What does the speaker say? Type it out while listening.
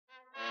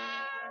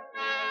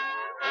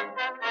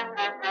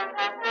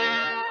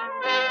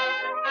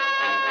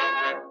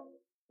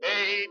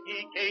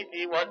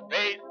was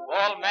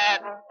baseball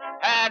mad,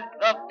 had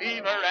the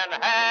fever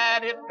and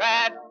had it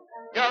bad.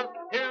 Just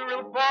to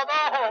root for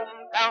the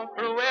hometown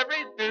crew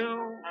every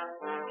stew.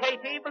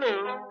 Katie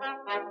Blue,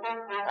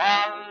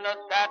 on the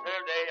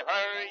Saturday,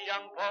 her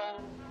young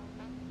foe.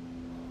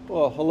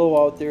 Well,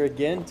 hello out there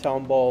again,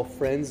 Town Ball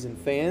friends and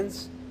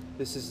fans.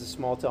 This is the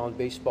Small Town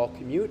Baseball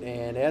Commute,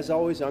 and as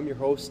always, I'm your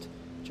host,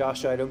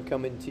 Josh Idom,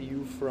 coming to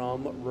you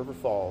from River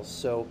Falls.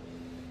 So,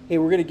 hey,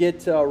 we're going to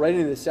get right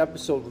into this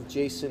episode with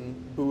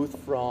Jason Booth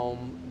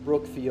from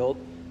Brookfield.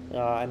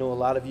 I know a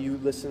lot of you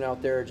listening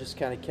out there are just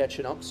kind of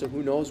catching up, so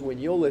who knows when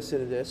you'll listen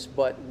to this,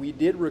 but we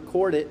did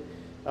record it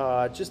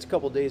just a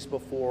couple days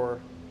before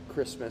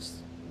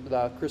Christmas,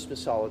 the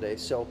Christmas holiday.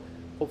 So,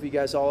 hope you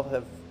guys all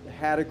have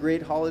had a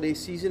great holiday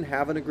season,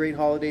 having a great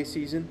holiday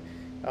season.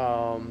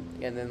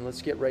 And then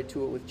let's get right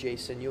to it with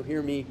Jason. You'll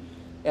hear me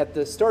at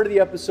the start of the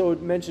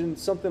episode mention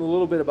something a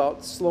little bit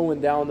about slowing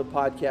down the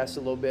podcast a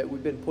little bit.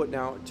 We've been putting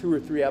out 2 or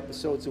 3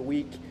 episodes a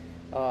week.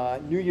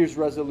 New Year's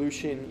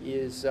resolution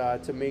is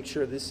to make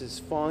sure this is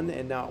fun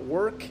and not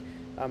work.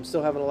 I'm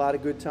still having a lot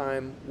of good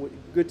times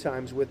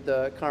with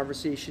the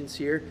conversations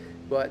here,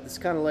 but it's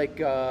kind of like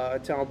a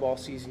town ball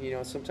season. You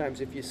know, sometimes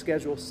if you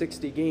schedule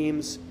 60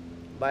 games,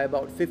 by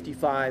about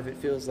 55, it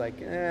feels like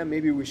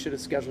maybe we should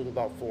have scheduled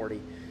about 40.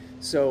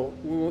 So,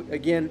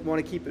 again,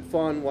 want to keep it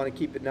fun, want to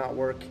keep it not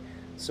work,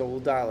 so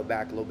we'll dial it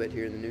back a little bit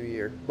here in the new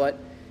year. But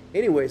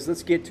anyways,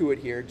 let's get to it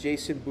here.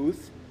 Jason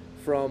Booth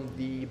from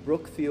the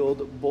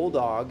Brookfield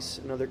Bulldogs,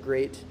 another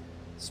great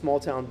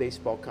small-town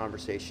baseball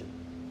conversation.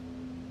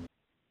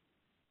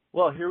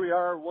 Well, here we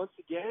are once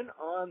again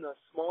on the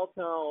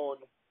small-town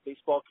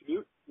baseball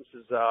commute. This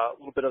is a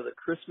little bit of the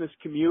Christmas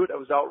commute. I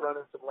was out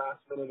running some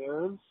last-minute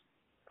errands.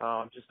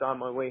 Just on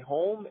my way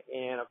home,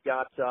 and I've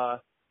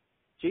got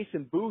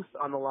Jason Booth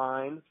on the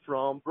line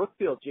from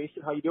Brookfield.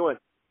 Jason, how you doing?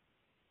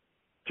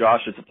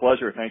 Josh, it's a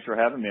pleasure. Thanks for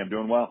having me. I'm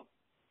doing well.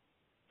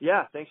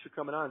 Yeah, thanks for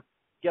coming on.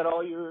 Got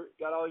all your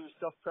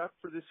stuff prepped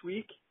for this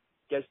week?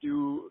 You guys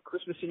do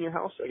Christmas in your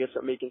house? I guess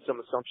I'm making some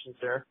assumptions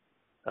there.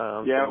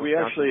 Yeah, we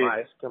actually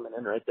coming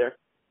in right there.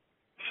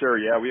 Sure.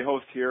 Yeah, we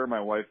host here.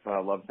 My wife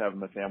loves having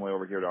the family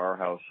over here to our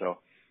house, so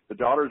the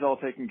daughter's all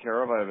taken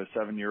care of. I have a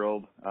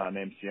 7-year-old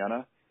named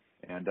Sienna.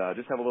 And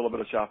just have a little bit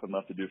of shopping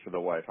left to do for the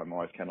wife. I'm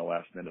always kind of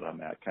last minute on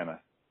that. Kind of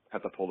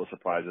have to pull the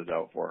surprises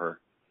out for her.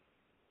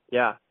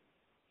 Yeah.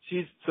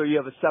 So you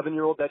have a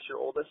 7-year-old. That's your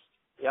oldest?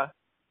 Yeah?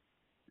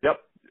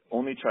 Yep.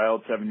 Only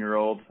child,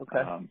 7-year-old.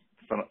 Okay.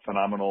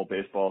 Phenomenal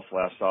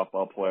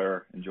baseball/softball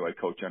player. Enjoy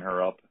coaching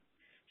her up.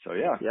 So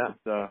yeah.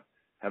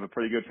 Have a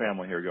pretty good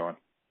family here going.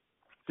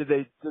 Have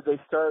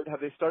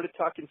they started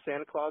talking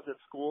Santa Claus at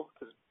school?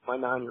 Because my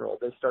 9-year-old,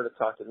 they started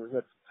talking. We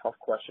had tough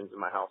questions in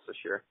my house this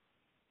year.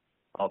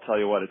 I'll tell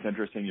you what, it's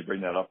interesting you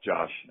bring that up,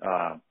 Josh.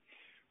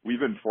 We've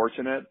been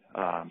fortunate.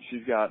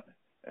 She's got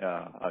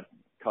a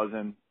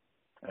cousin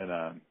and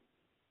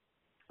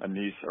a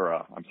niece,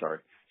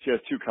 she has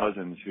 2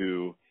 cousins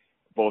who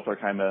both are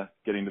kind of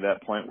getting to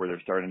that point where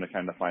they're starting to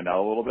kind of find out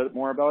a little bit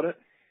more about it.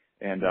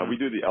 And we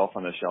do the Elf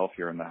on the Shelf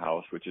here in the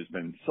house, which has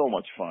been so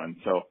much fun.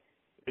 So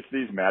it's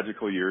these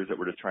magical years that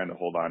we're just trying to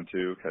hold on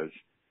to because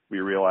we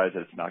realize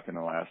that it's not going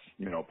to last,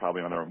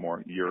 probably another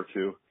more year or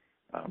 2.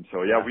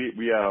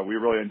 We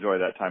really enjoy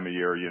that time of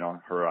year,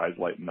 her eyes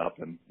lighten up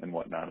and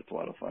whatnot. It's a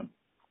lot of fun.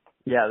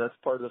 Yeah, that's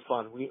part of the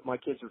fun. My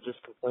kids were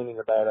just complaining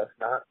about us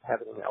not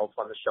having an Elf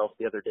on the Shelf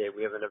the other day.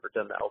 We haven't ever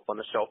done the Elf on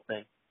the Shelf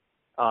thing.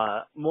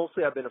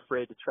 Mostly I've been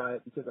afraid to try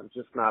it because I'm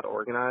just not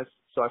organized.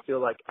 So I feel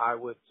like I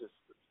would just,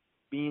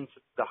 being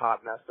the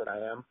hot mess that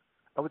I am,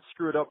 I would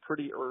screw it up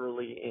pretty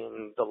early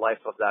in the life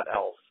of that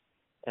elf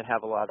and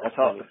have a lot of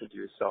planning to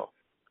do so.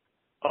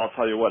 I'll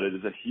tell you what, it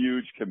is a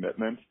huge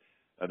commitment.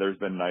 There's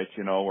been nights,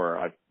 where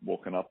I've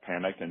woken up,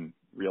 panicked, and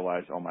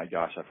realized, oh my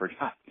gosh, I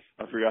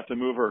forgot to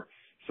move her.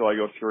 So I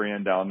go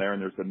scurrying down there,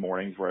 and there's been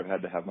mornings where I've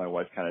had to have my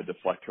wife kind of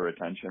deflect her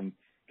attention,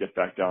 get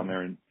back down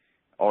there, and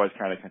always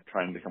kind of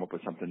trying to come up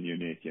with something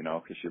unique,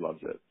 because she loves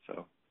it.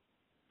 So.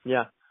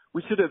 Yeah.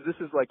 We should have, this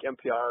is like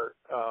NPR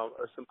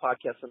or some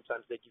podcasts,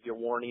 sometimes they give you a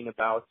warning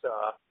about,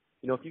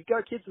 if you've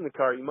got kids in the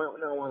car, you might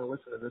not want to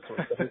listen to this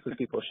one. So hopefully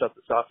people shut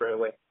this off right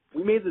away.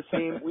 We had the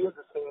same,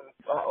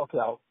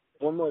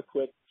 one more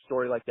quick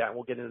story like that, and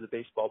we'll get into the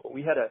baseball. But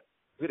we had a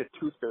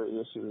tooth fairy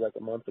issue like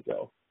a month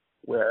ago,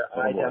 where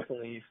I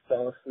definitely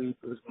fell asleep.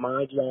 It was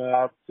my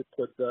job to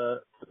put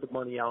the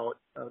money out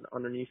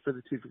underneath for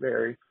the tooth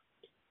fairy,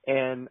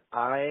 and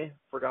I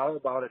forgot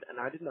about it. And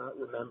I did not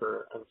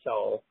remember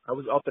until I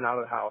was up and out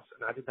of the house,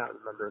 and I did not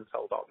remember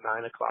until about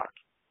 9 o'clock.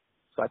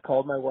 So I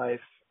called my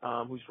wife,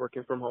 who's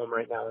working from home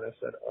right now, and I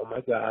said, "Oh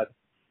my God,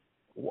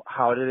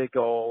 how did it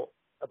go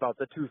about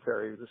the tooth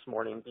fairy this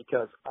morning?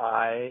 Because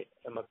I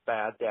am a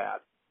bad dad."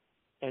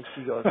 And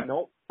she goes,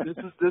 "Nope, this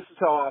is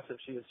how awesome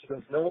she is." She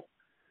goes, "Nope,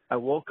 I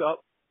woke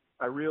up,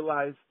 I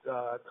realized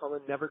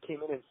Cullen never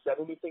came in and said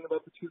anything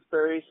about the tooth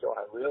fairy, so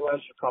I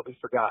realized you probably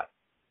forgot."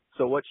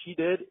 So what she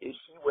did is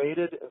she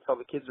waited until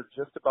the kids were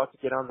just about to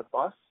get on the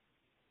bus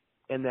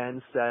and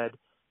then said,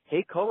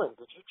 "Hey, Cullen,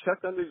 did you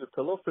check under your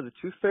pillow for the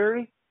tooth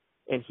fairy?"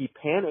 And he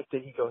panicked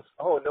and he goes,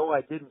 "Oh, no,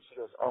 I didn't." She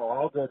goes, "Oh,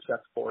 I'll go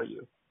check for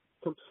you."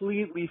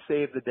 Completely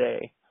saved the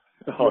day.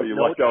 Oh, you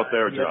lucked out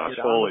there, He had to Josh.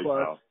 get on the Holy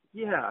bus. cow.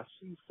 Yeah,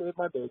 she saved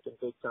my bacon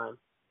big time.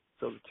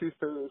 So the tooth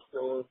fairy is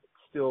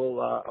still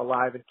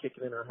alive and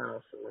kicking in our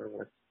house, along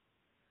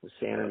with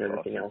Santa and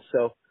everything else.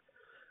 So,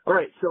 all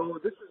right. So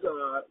this is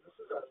our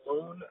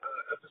lone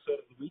episode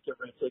of the week.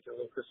 Everybody taking a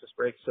little Christmas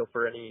break. So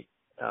for any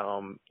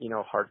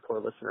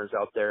hardcore listeners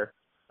out there,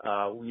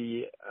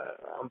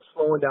 I'm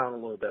slowing down a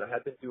little bit. I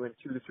have been doing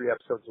 2 to 3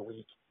 episodes a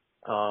week,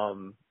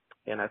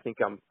 and I think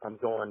I'm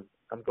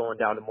going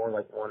down to more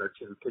like 1 or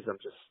 2 because I'm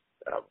just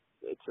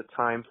it's a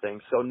time thing.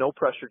 So no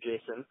pressure,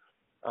 Jason.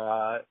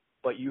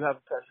 But you have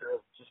the pressure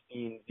of just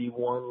being the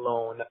one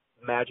lone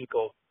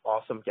magical,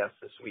 awesome guest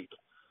this week.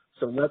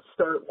 So let's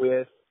start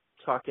with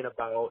talking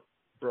about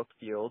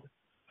Brookfield.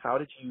 How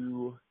did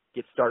you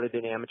get started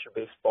in amateur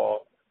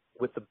baseball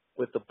with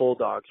the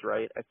Bulldogs,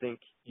 right? I think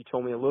you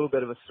told me a little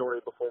bit of a story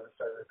before we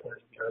started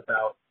recording here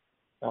about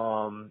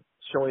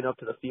showing up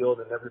to the field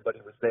and everybody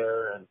was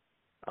there and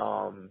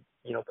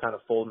kind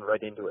of folding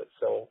right into it.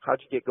 So how'd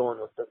you get going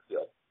with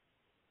Brookfield?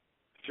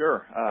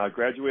 Sure.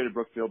 Graduated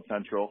Brookfield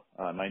Central,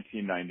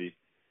 1990.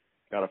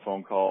 Got a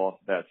phone call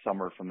that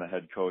summer from the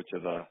head coach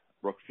of the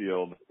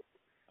Brookfield.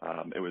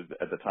 It was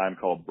at the time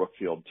called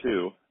Brookfield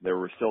 2. There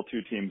were still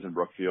 2 teams in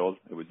Brookfield.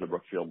 It was the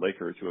Brookfield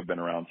Lakers, who have been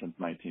around since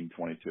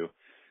 1922.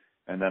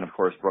 And then, of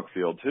course,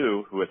 Brookfield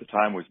 2, who at the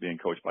time was being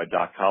coached by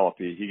Doc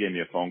Colopy. He gave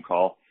me a phone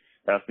call,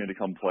 asked me to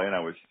come play, and I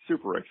was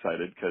super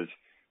excited because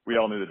we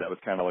all knew that was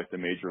kind of like the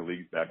major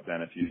leagues back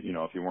then. If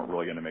you weren't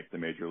really going to make the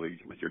major leagues,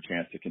 it was your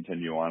chance to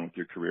continue on with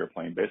your career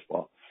playing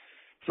baseball.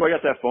 So I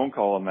got that phone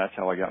call, and that's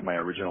how I got my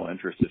original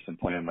interest just in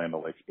playing Land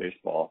O'Lakes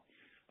baseball.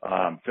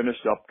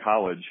 Finished up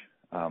college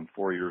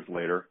 4 years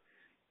later,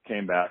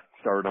 came back,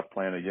 started up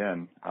playing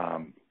again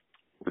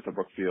with the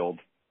Brookfield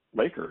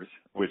Lakers,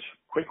 which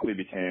quickly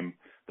became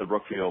the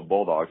Brookfield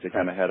Bulldogs. They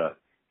kind of had a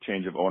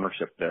change of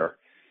ownership there,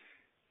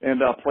 and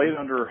played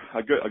under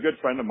a good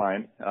friend of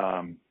mine,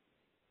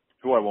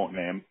 who I won't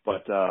name,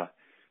 but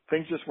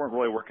things just weren't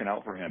really working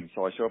out for him.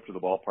 So I show up to the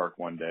ballpark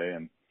one day,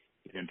 and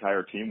the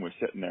entire team was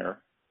sitting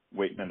there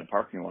waiting in the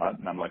parking lot,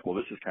 and I'm like, well,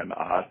 this is kind of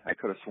odd. I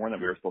could have sworn that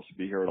we were supposed to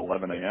be here at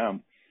 11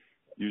 a.m.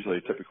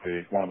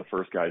 Typically one of the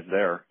first guys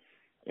there.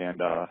 And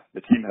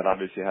the team had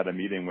obviously had a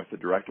meeting with the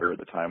director at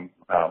the time,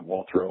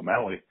 Walter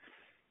O'Malley,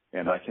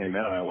 and I came in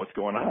and I, what's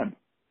going on?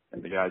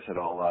 And the guys had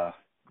all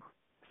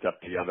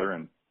stepped together,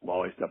 and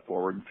Wally stepped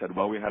forward and said,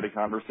 well, we had a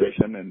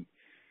conversation, and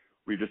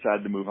we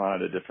decided to move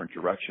on in a different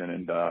direction,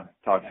 and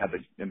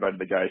invited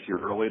the guys here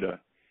early to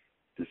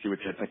see what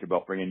they think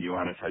about bringing you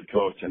on as head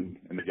coach. And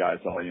the guys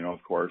all,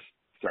 of course,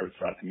 started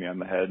slapping me on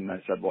the head, and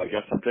I said, well, I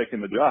guess I'm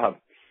taking the job.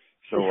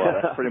 So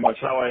that's pretty much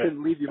how I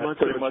didn't leave you much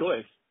of a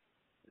choice.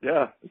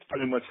 Yeah, it's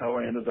pretty much how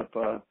I ended up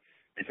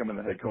becoming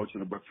the head coach of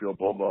the Brookfield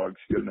Bulldogs.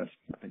 Goodness,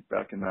 I think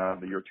back in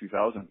the year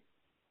 2000.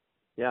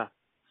 Yeah,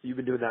 so you've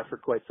been doing that for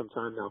quite some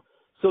time now.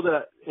 So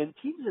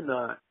teams in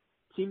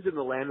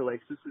the Land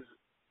O'Lakes,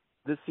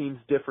 this seems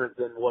different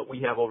than what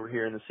we have over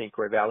here in the St.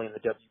 Croix Valley in the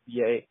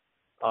WBA.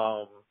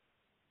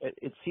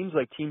 It seems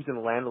like teams in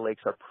the Land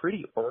O'Lakes are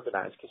pretty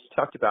organized because you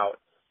talked about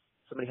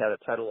somebody had a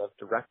title of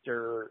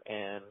director,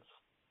 and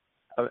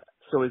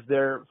so is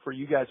there, for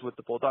you guys with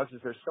the Bulldogs,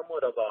 is there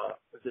somewhat of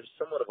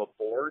a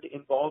board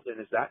involved, and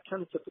is that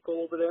kind of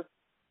typical over there?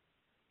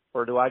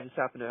 Or do I just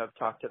happen to have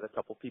talked to a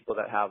couple people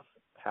that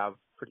have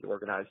pretty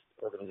organized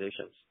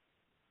organizations?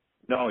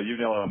 No, you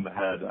nailed it on the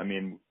head. I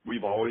mean,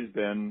 we've always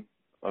been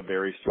a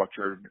very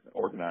structured,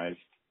 organized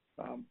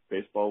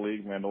baseball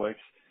league, Land O'Lakes.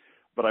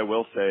 But I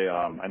will say,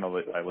 I know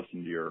that I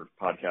listened to your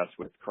podcast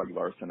with Craig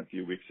Larson a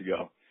few weeks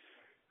ago.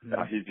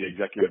 He's the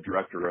executive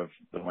director of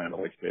the Land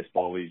O'Lakes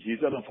Baseball League. He's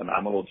done a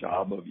phenomenal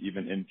job of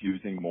even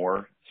infusing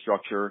more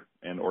structure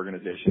and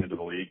organization into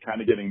the league, kind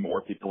of getting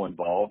more people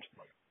involved.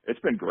 It's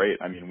been great.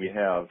 I mean, we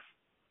have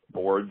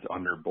boards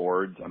under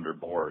boards under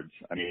boards.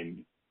 I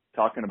mean,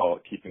 talking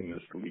about keeping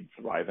this league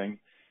thriving.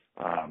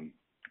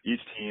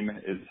 Each team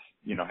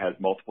has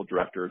multiple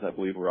directors. I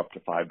believe we're up to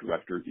 5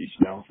 directors each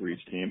now for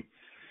each team.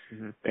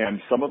 Mm-hmm. And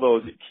some of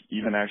those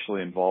even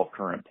actually involve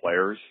current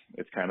players.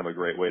 It's kind of a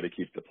great way to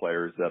keep the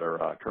players that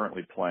are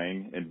currently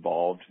playing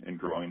involved in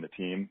growing the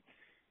team,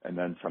 and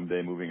then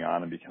someday moving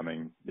on and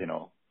becoming,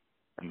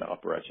 in the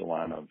upper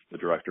echelon of the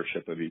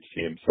directorship of each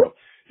team. So,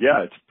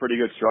 yeah, it's pretty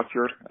good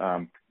structure.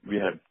 We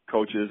had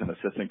coaches and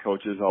assistant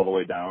coaches all the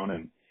way down,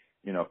 and,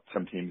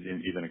 some teams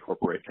even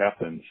incorporate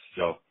captains.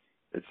 So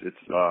it's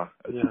a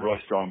really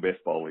strong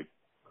baseball league.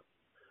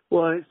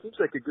 Well, it seems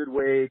like a good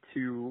way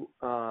to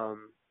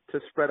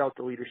spread out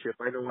the leadership.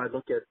 I know I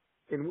look at,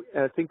 and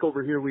I think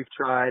over here we've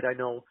tried, I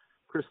know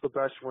Chris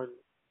LeBesh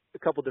a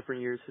couple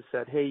different years has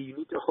said, hey, you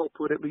need to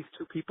put at least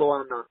 2 people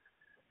on the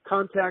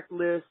contact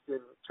list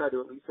and try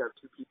to at least have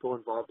 2 people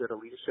involved at a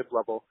leadership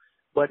level.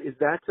 But is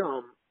that,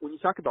 when you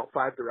talk about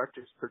 5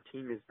 directors per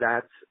team, is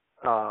that,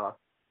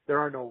 there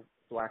are no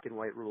black and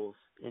white rules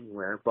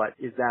anywhere, but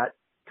is that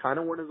kind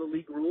of one of the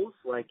league rules?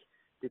 Like,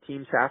 the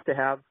teams have to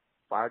have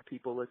 5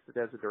 people listed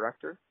as a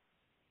director?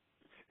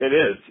 It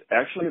is.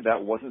 Actually,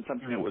 that wasn't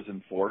something that was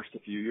enforced a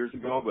few years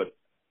ago, but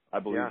I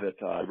believe Yeah.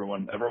 that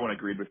everyone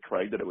agreed with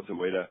Craig that it was a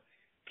way to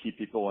keep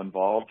people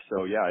involved.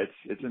 So yeah,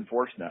 it's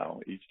enforced now.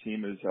 Each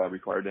team is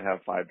required to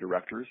have 5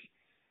 directors,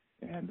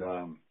 and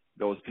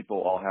those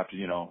people all have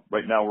to,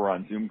 right now we're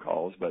on Zoom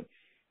calls, but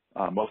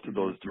most of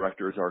those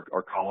directors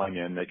are calling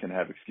in. They can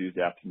have excused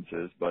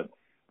absences, but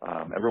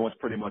everyone's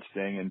pretty much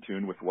staying in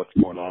tune with what's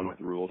going on with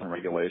the rules and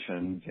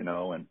regulations, and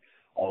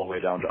all the way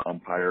down to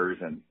umpires,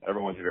 and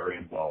everyone's very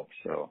involved.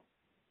 So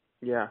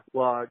Yeah,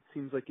 well, it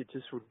seems like it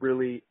just would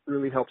really,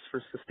 really helps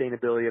for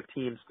sustainability of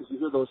teams, because you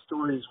hear those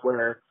stories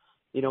where,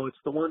 it's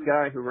the one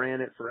guy who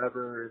ran it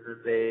forever and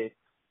then they,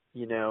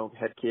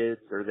 had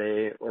kids, or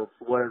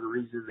for whatever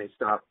reason they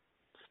stop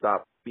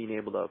being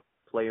able to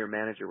play or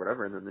manage or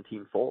whatever, and then the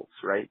team folds,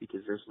 right?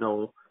 Because there's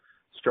no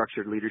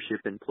structured leadership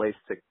in place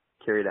to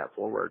carry that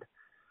forward.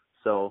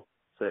 So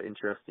it's an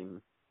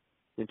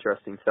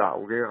interesting thought.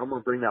 I'm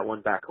going to bring that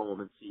one back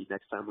home and see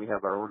next time we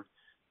have our own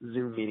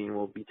Zoom meeting,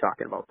 we'll be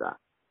talking about that.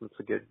 That's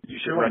a good. you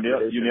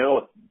nail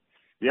it.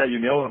 Yeah,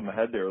 you nailed it on the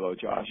head there, though,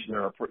 Josh.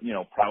 There are,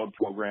 proud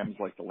programs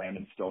like the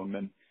Landon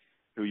Stoneman,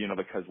 who,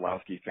 the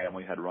Kozlowski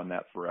family had run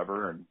that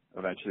forever, and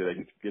eventually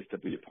they get to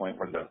be a point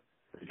where the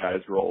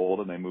guys grow old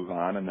and they move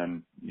on, and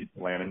then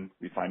Landon,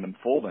 we find them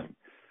folding.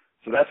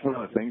 So that's one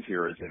of the things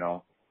here is,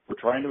 we're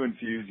trying to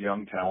infuse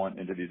young talent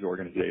into these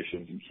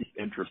organizations and keep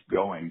interest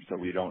going so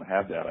we don't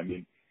have that. I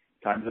mean,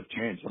 times have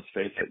changed. Let's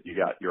face it. You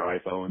got your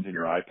iPhones and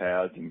your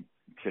iPads and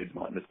kids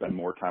wanting to spend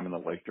more time in the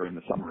lake during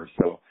the summer.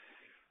 So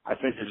I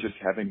think it's just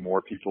having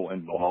more people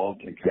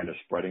involved and kind of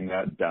spreading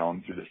that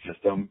down through the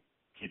system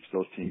keeps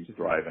those teams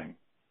thriving.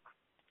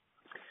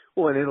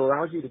 Well, and it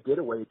allows you to get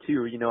away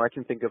too. I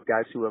can think of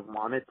guys who have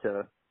wanted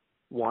to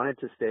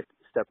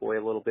step away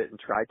a little bit and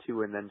try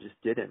to, and then just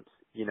didn't.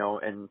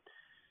 And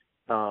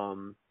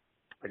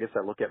I guess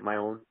I look at my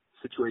own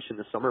situation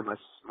this summer.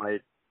 My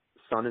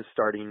son is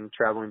starting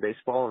traveling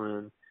baseball,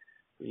 and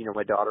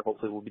my daughter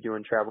hopefully will be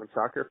doing traveling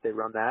soccer if they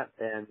run that.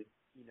 And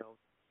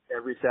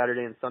every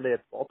Saturday and Sunday at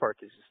the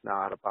ballpark is just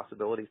not a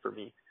possibility for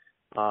me.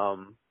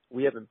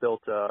 We haven't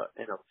built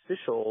an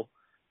official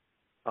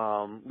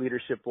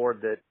leadership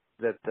board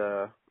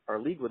that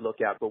our league would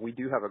look at, but we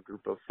do have a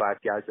group of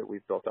 5 guys that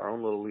we've built our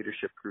own little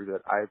leadership crew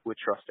that I would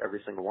trust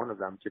every single one of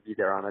them to be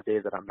there on a day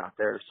that I'm not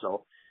there.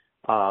 So,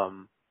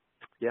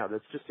 yeah,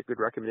 that's just a good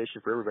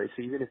recommendation for everybody.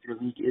 So even if your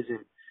league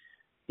isn't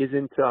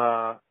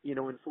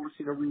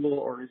enforcing a rule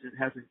or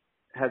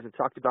hasn't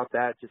talked about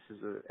that, just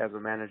as a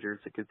manager,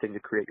 it's a good thing to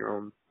create your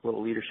own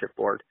little leadership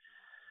board.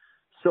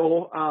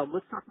 So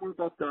let's talk more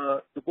about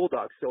the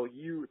Bulldogs. So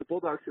the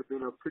Bulldogs have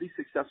been a pretty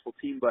successful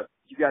team, but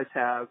you guys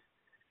have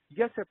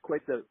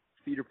quite the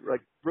feeder.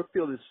 Like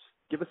Brookfield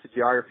give us a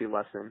geography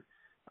lesson.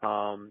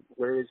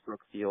 Where is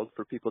Brookfield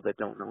for people that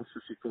don't know,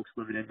 especially folks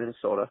living in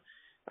Minnesota?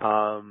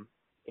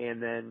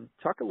 And then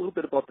talk a little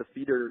bit about the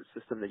feeder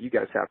system that you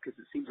guys have, because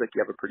it seems like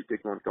you have a pretty big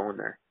one going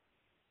there.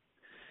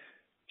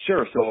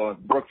 Sure. So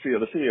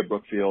Brookfield, the city of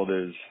Brookfield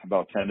is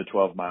about 10 to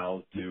 12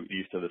 miles due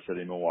east of the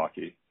city of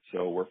Milwaukee.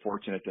 So we're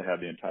fortunate to have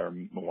the entire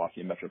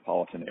Milwaukee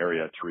metropolitan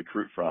area to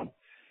recruit from,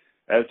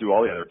 as do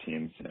all the other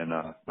teams in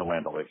the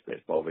Land O'Lakes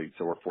Baseball League.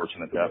 So we're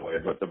fortunate that way.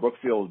 But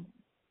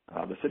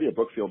the city of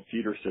Brookfield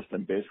feeder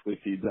system basically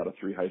feeds out of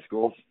 3 high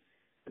schools.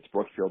 It's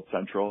Brookfield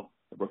Central,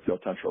 the Brookfield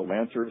Central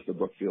Lancers, the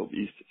Brookfield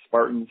East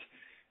Spartans,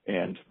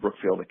 and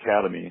Brookfield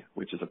Academy,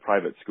 which is a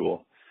private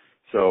school.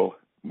 So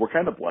we're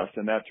kind of blessed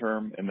in that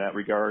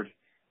regard.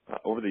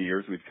 Over the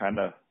years, we've kind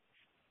of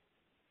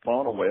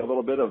fallen away a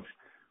little bit of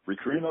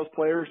recruiting those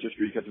players just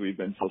because we've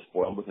been so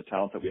spoiled with the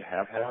talent that we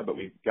have had, but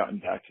we've gotten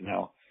back to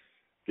now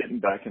getting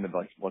back into,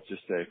 like, let's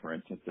just say, for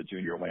instance, the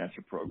Junior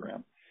Lancer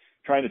program,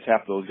 trying to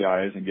tap those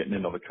guys and getting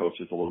into the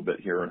coaches a little bit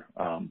here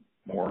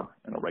more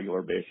on a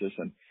regular basis,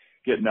 and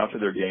getting out to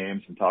their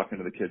games and talking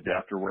to the kids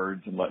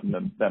afterwards and letting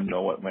them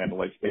know what Land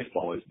O'Lakes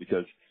baseball is,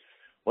 because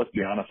let's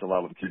be honest, a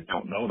lot of the kids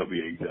don't know that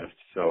we exist.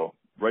 So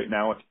right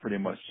now it's pretty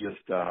much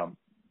just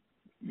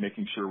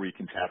making sure we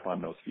can tap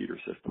on those feeder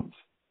systems.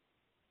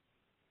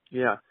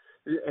 Yeah,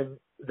 and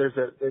there's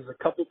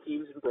a couple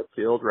teams in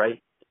Brookfield,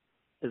 right,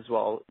 as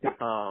well.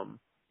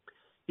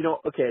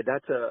 Okay,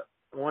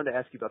 I wanted to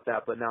ask you about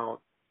that, but now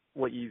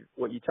what you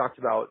talked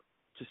about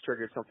just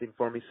triggered something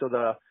for me. So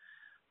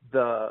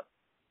the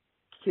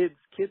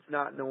kids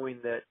not knowing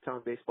that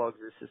town baseball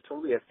exists is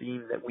totally a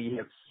theme that we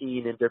have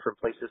seen in different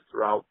places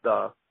throughout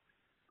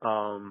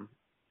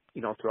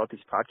throughout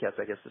these podcasts,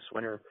 I guess, this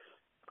winter.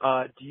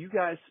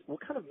 What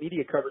kind of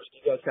media coverage do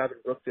you guys have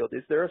in Brookfield?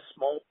 Is there a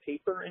small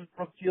paper in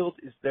Brookfield?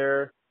 Is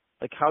there,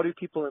 how do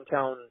people in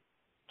town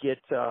get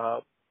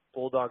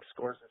Bulldog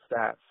scores and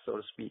stats, so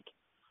to speak?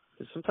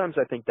 Because sometimes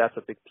I think that's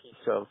a big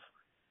piece of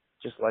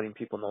just letting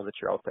people know that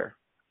you're out there.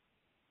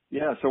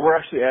 Yeah, so we're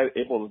actually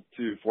able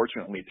to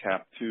fortunately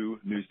tap 2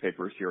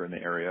 newspapers here in the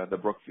area.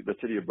 The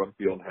city of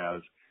Brookfield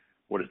has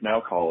what is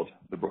now called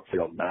the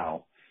Brookfield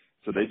Now.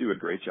 So they do a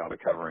great job of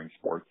covering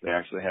sports. They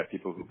actually have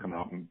people who come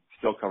out and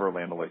still cover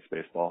Land O'Lakes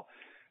baseball.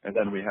 And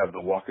then we have the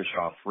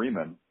Waukesha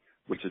Freeman,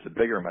 which is a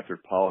bigger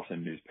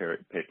metropolitan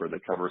newspaper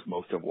that covers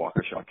most of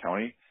Waukesha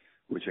County,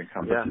 which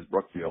encompasses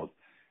Brookfield.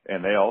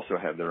 And they also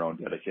have their own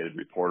dedicated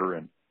reporter,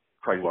 and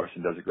Craig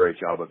Larson does a great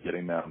job of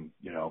getting them,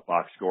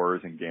 box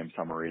scores and game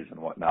summaries and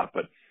whatnot.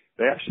 But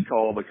they actually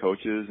call all the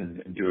coaches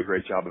and do a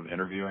great job of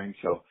interviewing.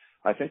 So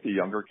I think the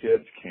younger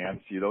kids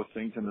can see those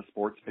things in the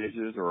sports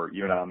pages or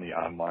even on the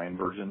online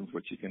versions,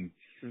 which you can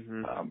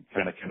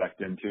kind of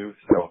connect into.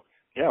 So,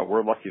 yeah,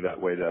 we're lucky that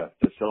way to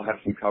still have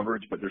some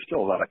coverage, but there's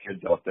still a lot of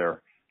kids out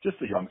there, just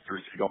the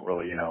youngsters who don't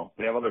really,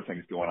 they have other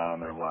things going on in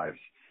their lives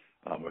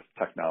with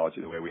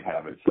technology the way we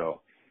have it.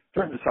 So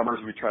during the summers,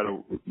 we try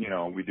to,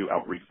 we do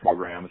outreach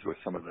programs with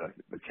some of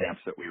the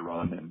camps that we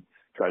run and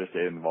try to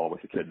stay involved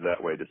with the kids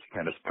that way, just to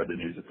kind of spread the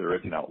news if there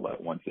is an outlet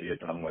once they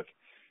get done with,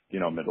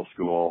 middle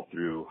school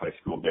through high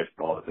school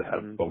baseball, to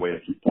have a way to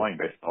keep playing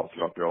baseball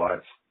throughout their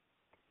lives.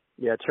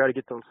 Yeah, try to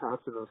get those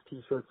hats and those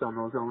T-shirts on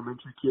those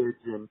elementary kids,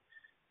 and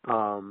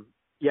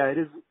it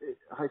is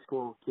high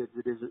school kids.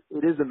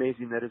 It is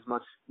amazing that as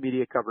much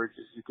media coverage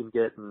as you can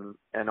get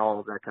and all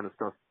of that kind of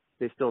stuff,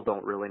 they still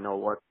don't really know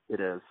what it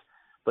is.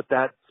 But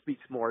that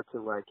speaks more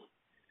to like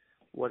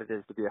what it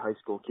is to be a high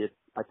school kid,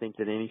 I think,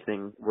 than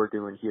anything we're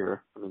doing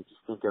here. I mean,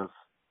 just think of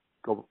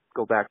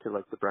go back to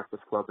like the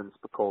Breakfast Club in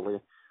Spicoli.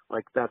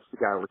 Like that's the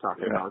guy we're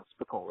talking about.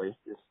 Spicoli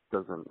just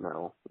doesn't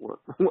know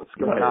what's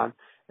going on,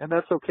 and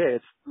that's okay.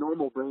 It's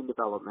normal brain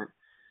development.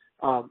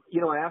 I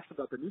asked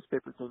about the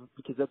newspaper thing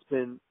because that's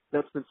been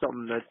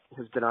something that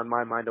has been on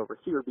my mind over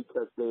here,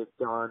 because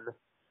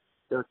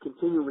they're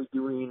continually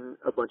doing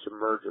a bunch of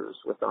mergers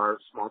with our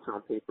small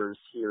town papers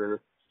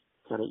here,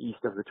 kind of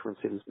east of the Twin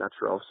Cities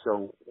Metro.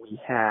 So we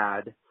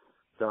had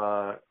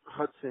the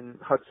Hudson,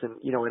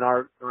 in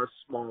our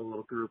small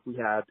little group, we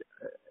had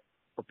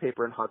a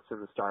paper in Hudson,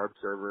 the Star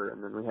Observer,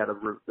 and then we had the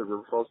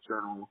River Falls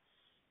Journal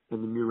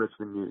and the New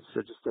Richmond News.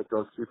 So just take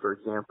those two, for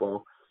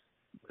example.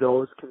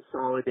 Those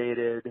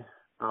consolidated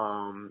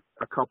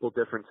a couple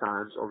different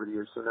times over the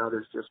years. So now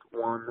there's just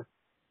one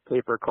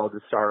paper called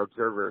the Star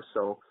Observer.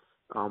 So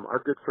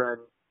our good friend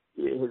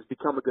has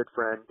become a good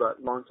friend,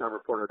 but longtime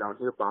reporter down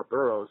here, Bob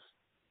Burrows,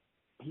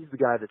 he's the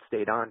guy that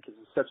stayed on because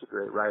he's such a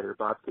great writer.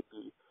 Bob could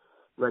be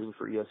writing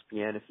for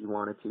ESPN if he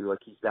wanted to. Like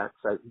he's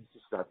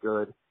just that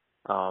good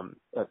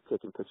at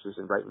taking pictures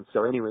and writing.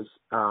 So anyways,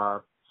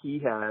 he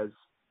has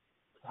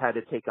had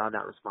to take on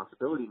that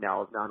responsibility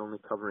now of not only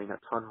covering a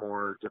ton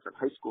more different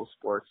high school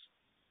sports,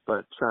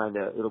 but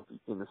it'll be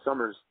in the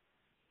summers,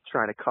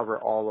 trying to cover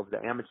all of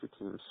the amateur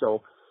teams.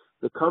 So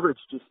the coverage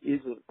just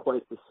isn't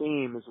quite the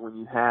same as when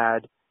you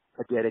had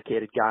a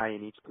dedicated guy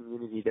in each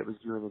community that was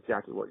doing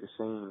exactly what you're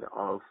saying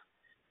of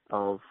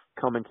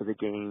coming to the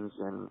games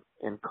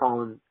and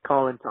calling,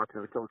 talking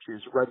to the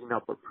coaches, writing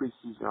up a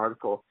preseason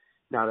article.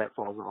 Now that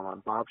falls all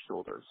on Bob's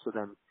shoulders. So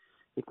then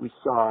I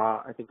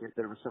think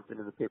there was something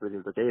in the paper the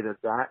other day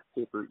that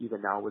paper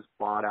even now was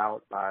bought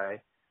out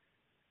by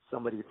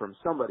somebody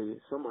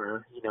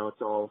somewhere.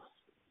 It's all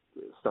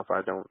stuff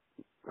I don't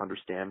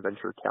understand,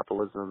 venture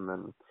capitalism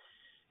and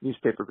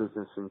newspaper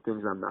business and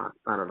things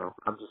I don't know.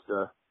 I'm just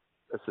a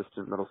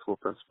assistant middle school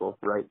principal,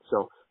 right?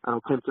 So I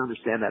don't claim to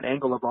understand that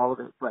angle of all of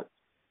it, but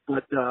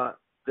the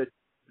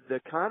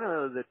kind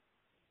of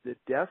the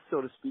death,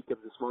 so to speak,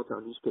 of the small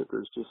town newspaper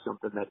is just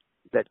something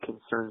that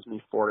concerns me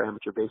for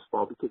amateur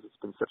baseball, because it's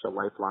been such a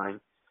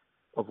lifeline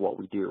of what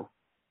we do.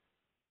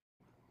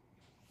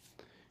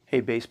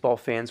 Hey, baseball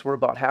fans, we're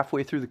about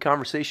halfway through the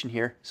conversation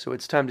here, so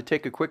it's time to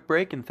take a quick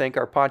break and thank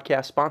our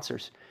podcast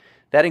sponsors.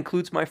 That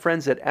includes my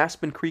friends at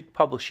Aspen Creek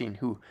Publishing,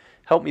 who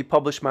helped me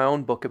publish my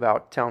own book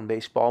about town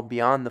baseball,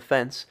 Beyond the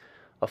Fence,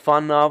 a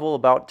fun novel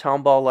about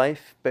town ball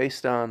life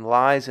based on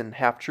lies and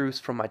half-truths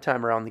from my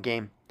time around the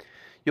game.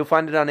 You'll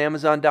find it on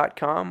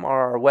Amazon.com or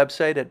our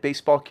website at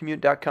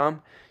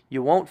baseballcommute.com.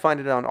 You won't find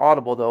it on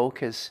Audible, though,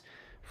 because,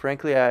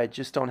 frankly, I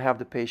just don't have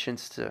the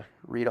patience to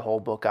read a whole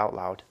book out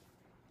loud.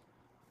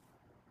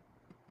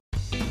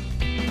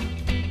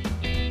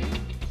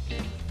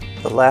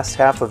 The last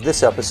half of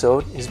this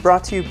episode is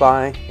brought to you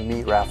by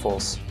Meat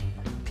Raffles.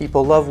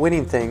 People love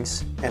winning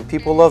things, and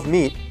people love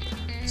meat,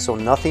 so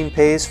nothing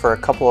pays for a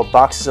couple of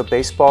boxes of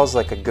baseballs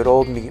like a good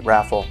old meat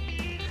raffle.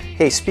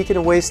 Hey, speaking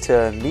of ways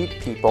to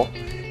meet people,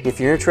 if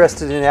you're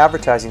interested in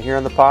advertising here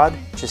on the pod,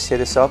 just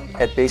hit us up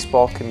at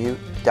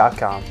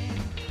baseballcommute.com.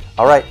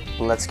 All right,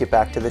 let's get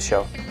back to the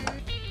show.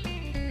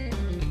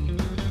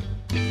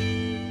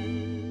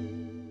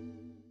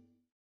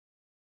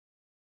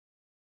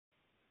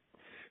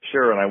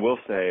 Sure, and I will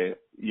say,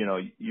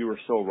 you were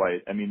so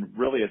right. I mean,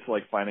 really, it's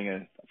like finding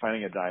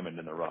a diamond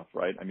in the rough,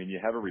 right? I mean, you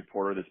have a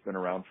reporter that's been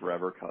around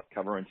forever,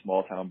 covering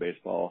small town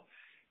baseball,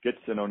 gets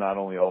to know not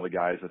only all the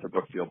guys with the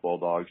Brookfield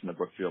Bulldogs and the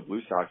Brookfield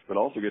Blue Sox, but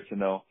also gets to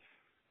know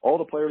all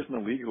the players in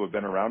the league who have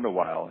been around a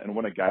while. And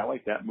when a guy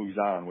like that moves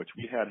on, which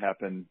we had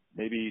happen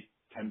maybe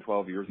 10,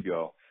 12 years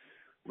ago,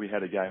 we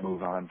had a guy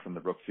move on from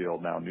the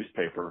Brookfield now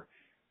newspaper.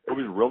 It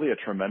was really a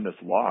tremendous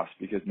loss,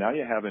 because now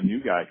you have a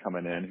new guy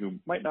coming in who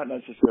might not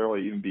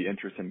necessarily even be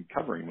interested in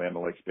covering Land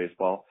O'Lakes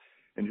baseball,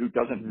 and who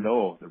doesn't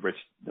know the rich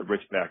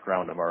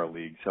background of our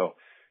league. So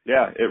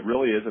yeah, it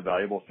really is a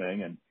valuable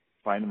thing. And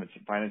finding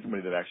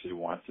somebody that actually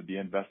wants to be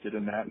invested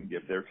in that and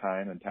give their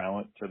time and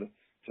talent to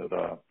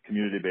the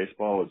community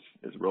baseball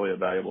is really a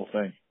valuable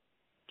thing.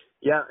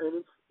 Yeah,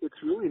 and it's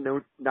really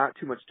not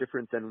too much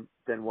different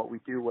than what we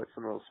do, what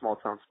some of those small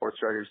town sports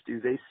writers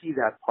do. They see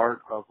that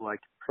part of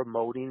like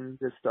promoting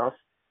this stuff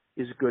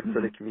is good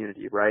for the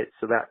community, right?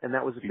 So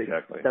that was a big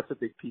that's a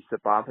big piece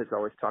that Bob has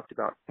always talked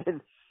about.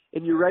 And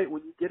you're right,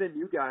 when you get a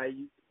new guy,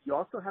 you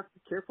also have to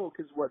be careful,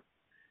 because what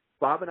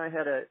Bob and I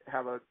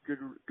have a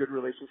good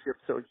relationship,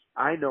 so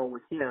I know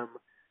with him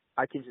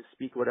I can just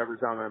speak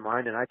whatever's on my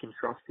mind, and I can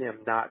trust him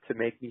not to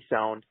make me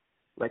sound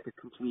like a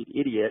complete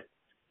idiot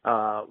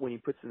when he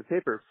puts in the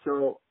paper.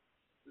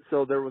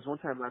 So there was one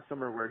time last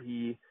summer where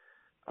he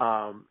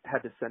had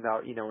to send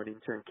out, an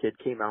intern kid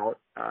came out.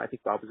 I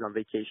think Bob was on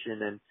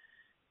vacation,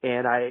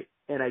 and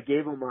I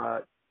gave him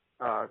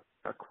a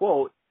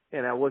quote,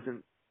 and I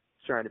wasn't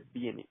trying to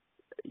be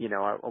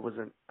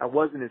I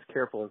wasn't as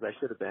careful as I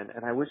should have been,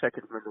 and I wish I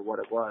could remember what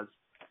it was,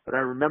 but I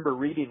remember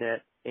reading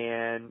it,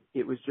 and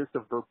it was just a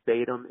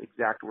verbatim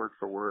exact word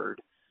for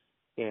word,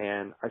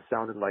 and I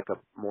sounded like a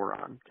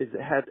moron, because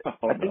it had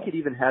I think it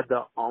even had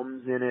the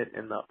ums in it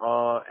and the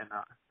and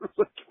I was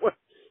like,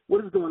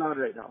 what is going on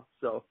right now?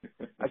 So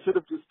I should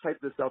have just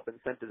typed this up and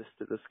sent this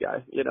to this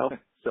guy,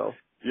 So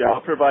yeah,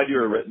 I'll provide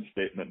you a written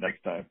statement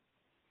next time.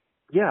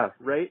 Yeah,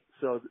 right.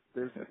 So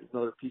there's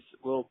another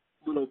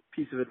little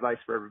piece of advice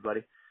for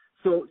everybody.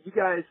 So you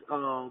guys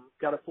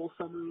got a full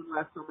summer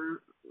last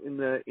summer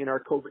in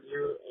our COVID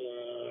year,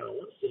 and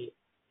let's see,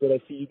 did I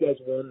see you guys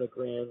won the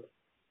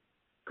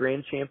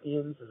Grand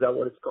Champions? Is that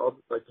what it's called?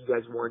 Like, you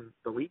guys won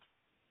the league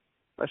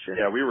last year?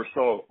 Yeah, we were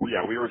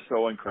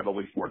so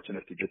incredibly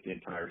fortunate to get the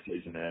entire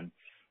season in.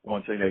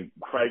 One thing,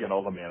 Craig and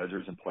all the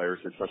managers and players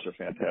did such a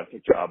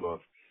fantastic job of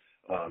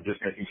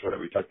just making sure that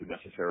we took the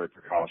necessary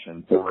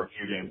precautions. There were a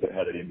few games that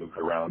had to be moved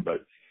around,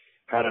 but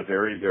had a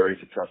very, very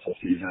successful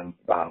season.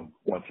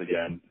 Once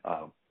again,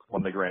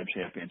 won the Grand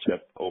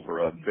Championship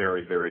over a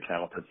very, very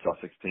talented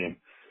Sussex team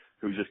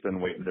who's just been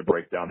waiting to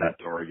break down that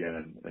door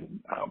again and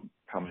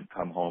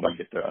come home and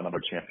get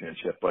another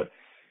championship. But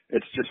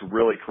it's just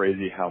really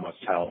crazy how much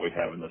talent we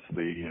have in this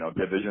league.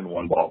 Division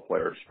I ball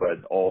players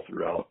spread all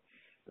throughout.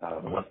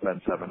 The West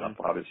Bend 7-Up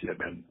obviously have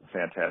been a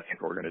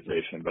fantastic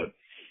organization, but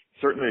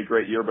certainly a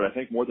great year. But I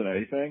think more than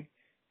anything,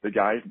 the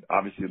guys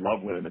obviously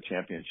love winning the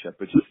championship,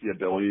 but just the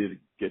ability to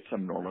get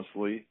some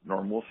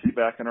normalcy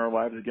back in our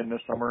lives again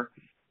this summer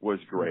was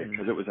great,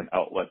 because it was an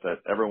outlet that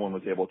everyone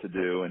was able to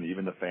do, and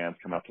even the fans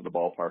come out to the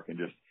ballpark and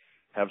just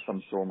have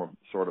some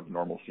sort of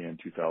normalcy in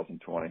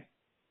 2020.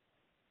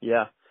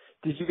 Yeah.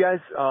 Did you guys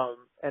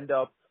end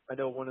up? I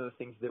know one of the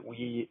things that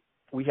we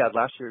had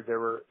last year, there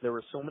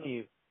were so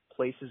many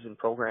places and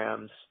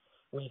programs.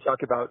 When you talk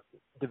about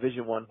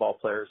Division I ball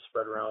players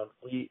spread around,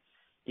 we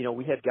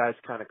had guys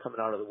kind of coming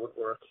out of the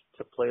woodwork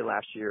to play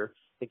last year.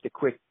 I think the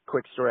quick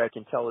story I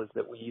can tell is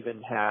that we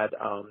even had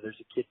there's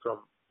a kid from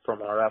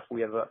RF.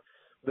 We've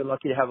been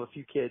lucky to have a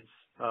few kids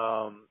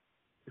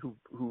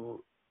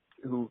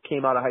who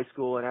came out of high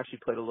school and actually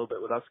played a little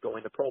bit with us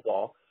going to pro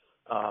ball.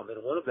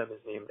 And one of them is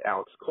named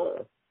Alex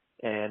Cole.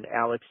 And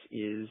Alex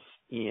is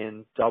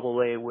in AA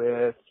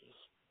he's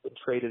been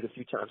traded a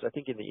few times, I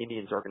think in the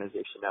Indians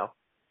organization now.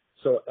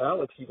 So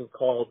Alex even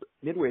called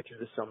midway through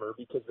the summer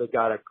because they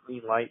got a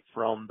green light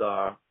from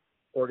the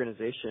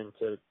organization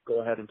to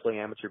go ahead and play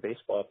amateur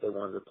baseball if they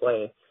wanted to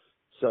play.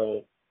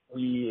 So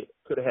we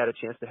could have had a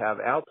chance to have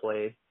Al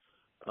play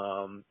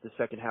the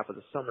second half of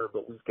the summer,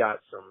 but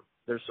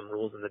there's some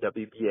rules in the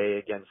WBA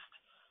against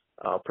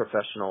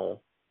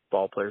professional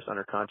ball players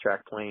under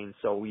contract playing,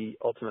 so we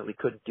ultimately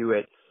couldn't do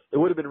it. It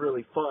would have been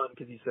really fun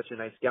because he's such a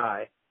nice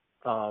guy.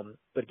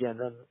 But again,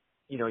 then,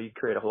 you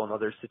create a whole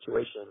other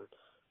situation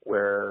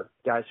where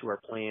guys who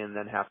are playing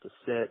then have to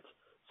sit.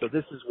 So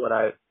this is what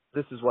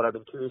I've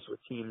been curious with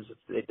teams, if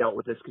they dealt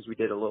with this, because we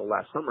did a little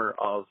last summer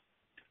of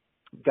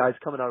guys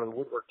coming out of the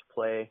woodwork to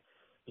play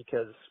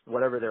because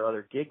whatever their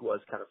other gig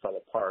was kind of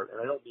fell apart.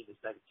 And I don't mean this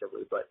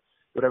negatively, but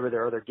whatever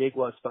their other gig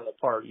was fell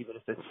apart, even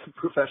if it's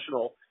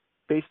professional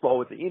baseball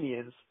with the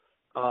Indians,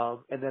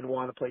 and then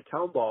want to play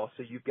town ball.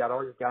 So you've got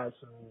all your guys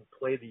who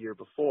played the year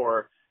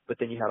before, but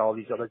then you had all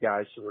these other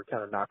guys who were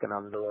kind of knocking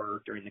on the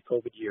door during the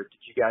COVID year.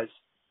 Did you guys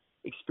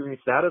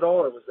experience that at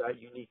all, or was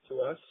that unique to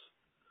us?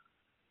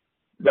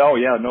 No,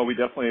 we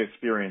definitely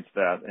experienced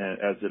that, and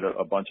as did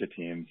a bunch of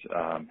teams.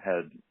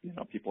 Had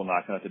people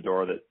knocking at the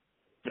door that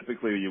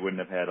typically you wouldn't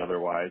have had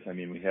otherwise. I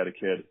mean, we had a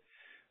kid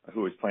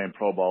who was playing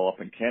pro ball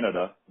up in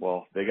Canada.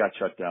 Well, they got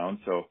shut down,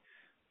 so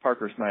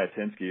Parker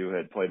Sniatinsky, who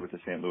had played with the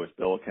St. Louis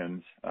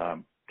Billikens,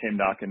 came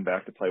knocking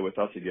back to play with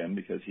us again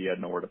because he had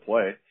nowhere to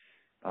play.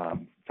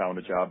 Found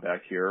a job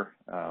back here,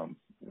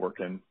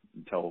 working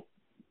until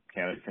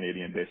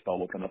Canadian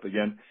baseball opened up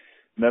again.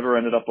 Never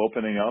ended up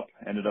opening up.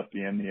 Ended up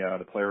being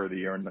the player of the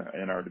year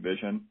in our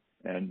division,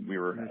 and we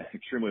were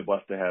extremely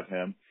blessed to have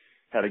him.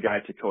 Had a guy,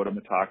 Takota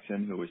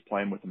Matoxin, who was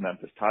playing with the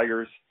Memphis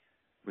Tigers.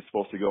 Was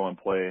supposed to go and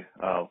play,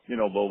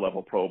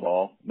 low-level pro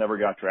ball. Never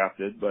got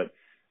drafted, but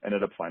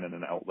ended up finding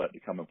an outlet to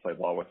come and play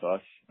ball with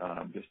us.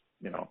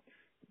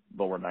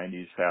 Lower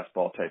 90s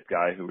fastball type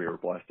guy who we were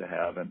blessed to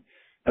have. And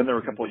then there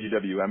were a couple of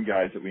UWM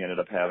guys that we ended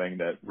up having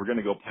that were going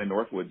to go play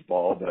Northwoods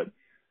ball, but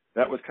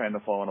that was kind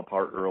of falling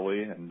apart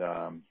early. And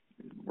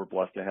we're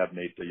blessed to have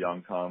Nate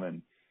DeYoung come,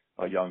 and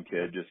a young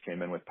kid just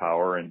came in with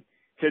power, and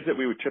kids that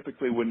we would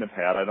typically wouldn't have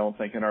had, I don't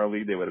think, in our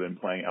league. They would have been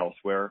playing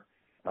elsewhere.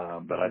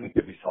 But I think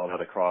that we saw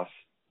that across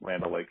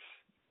Land O'Lakes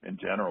in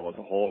general as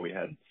a whole.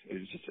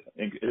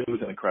 It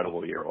was an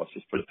incredible year. Let's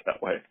just put it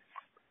that way.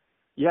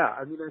 Yeah,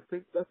 I mean, I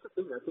think that's the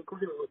thing. I think we're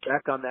going to look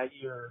back on that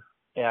year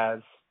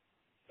as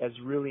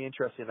really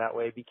interesting that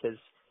way, because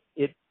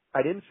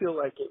I didn't feel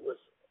like it was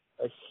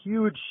a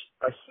huge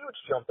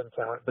jump in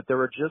talent, but there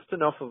were just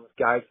enough of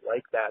guys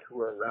like that who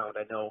were around.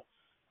 I know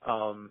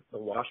the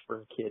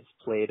Washburn kids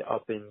played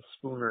up in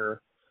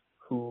Spooner,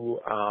 who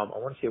I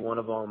want to say one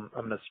of them,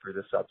 I'm going to screw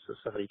this up so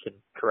somebody can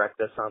correct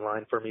this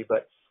online for me,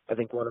 but I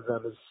think one of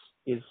them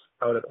is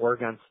out at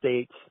Oregon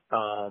State.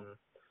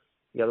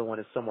 The other one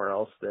is somewhere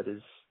else that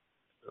is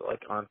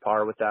like on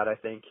par with that, I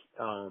think.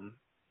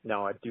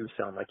 No, I do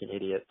sound like an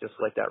idiot, just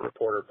like that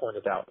reporter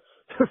pointed out.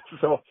 Is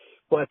that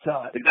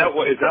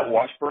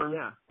Washburn?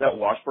 Yeah. That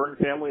Washburn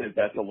family, is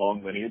that the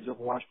long lineage of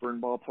Washburn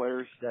ball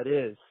players? That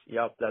is.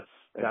 Yep.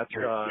 That's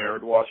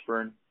Jared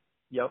Washburn.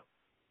 Yep.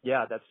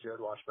 Yeah, that's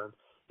Jared Washburn.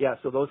 Yeah,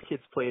 so those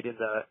kids played in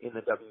the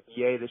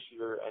WBA this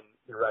year, and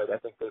you're right. I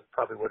think they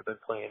probably would have been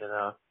playing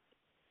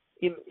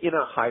in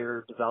a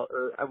higher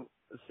I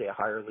would say a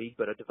higher league,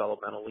 but a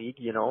developmental league,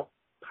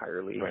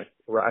 higher league. Right.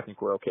 Where I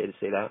think we're okay to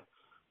say that.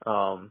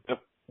 Yep.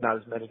 Not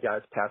as many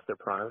guys past their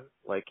prime,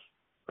 like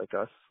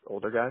us,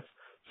 older guys.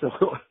 So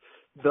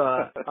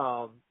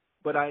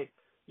but I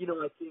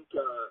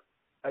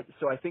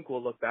think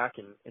we'll look back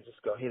and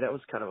just go, hey, that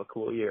was kind of a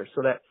cool year.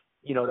 So that,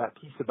 that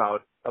piece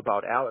about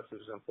Alex, it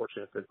was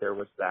unfortunate that there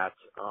was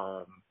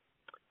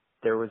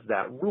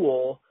that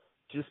rule,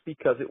 just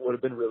because it would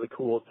have been really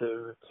cool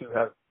to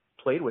have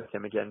played with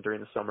him again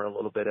during the summer a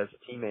little bit as a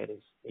teammate.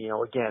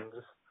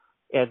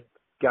 And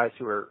guys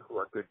who are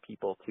good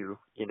people too,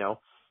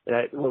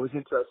 And what was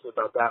interesting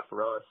about that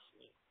for us,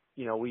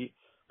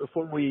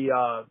 before we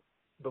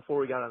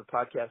got on the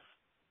podcast,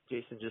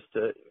 Jason, just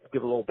to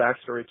give a little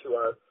backstory to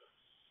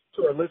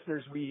our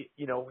listeners, we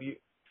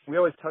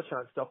always touch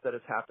on stuff that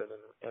has happened,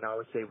 and I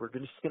always say we're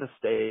just going to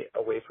stay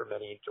away from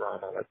any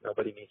drama. Like,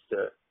 nobody needs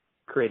to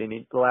create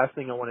any. The last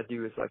thing I want to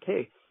do is like,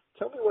 hey,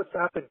 tell me what's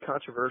happened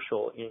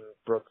controversial in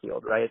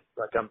Brookfield, right?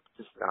 Like, I'm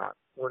just not.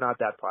 We're not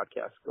that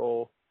podcast.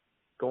 Go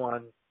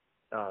on.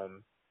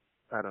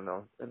 I don't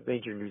know, a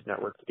major news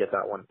network to get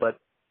that one, but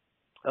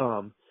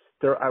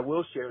I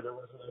will share there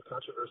was a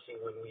controversy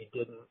when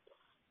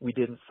we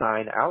didn't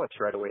sign Alex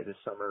right away this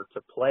summer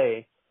to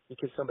play,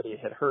 because somebody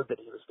had heard that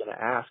he was going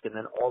to ask, and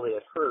then all they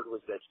had heard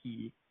was that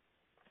he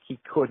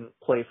couldn't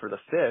play for the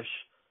Fish.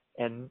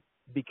 And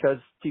because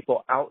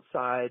people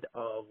outside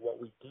of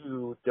what we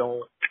do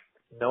don't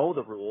know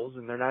the rules,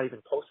 and they're not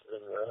even posted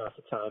anywhere half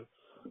the time,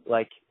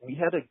 like, we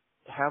had to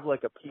have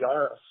like a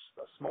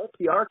small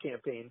PR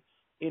campaign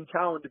in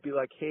town to be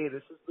like, hey,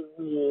 this is the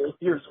rule,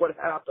 here's what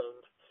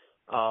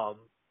happened.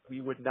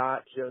 We would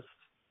not just,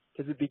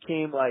 because it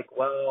became like,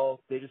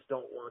 well, they just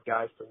don't want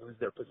guys to lose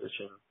their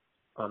position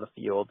on the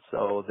field,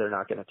 so they're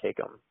not going to take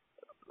them.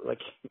 Like,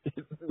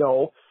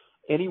 no,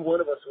 any one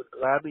of us would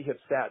gladly have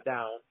sat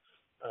down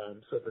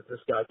so that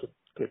this guy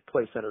could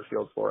play center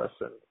field for us,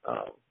 and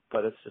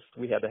but it's just,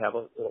 we had to have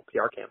a little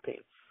PR campaign.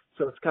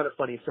 So it's kind of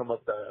funny, some of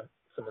the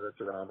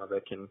drama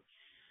that can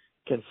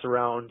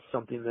surround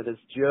something that is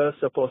just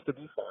supposed to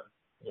be fun,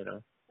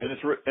 And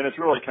it's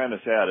really kind of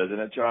sad, isn't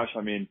it, Josh?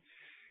 I mean,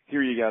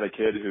 here you got a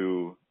kid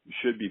who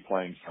should be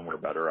playing somewhere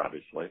better,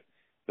 obviously,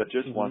 that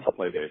just wants to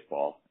play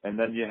baseball. And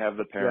then you have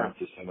the parents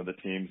of some of the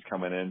teams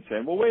coming in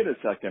saying, well, wait a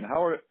second,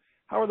 how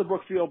are the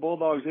Brookfield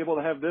Bulldogs able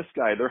to have this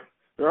guy?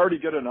 They're already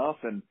good enough,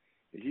 and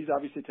he's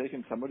obviously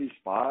taking somebody's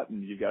spot,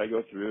 and you've got to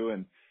go through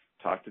and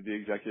talk to the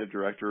executive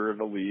director of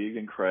the league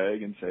and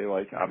Craig and say,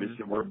 like,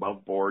 obviously we're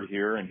above board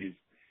here, and he's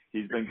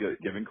been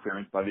given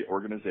clearance by the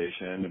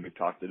organization, and we've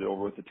talked it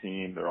over with the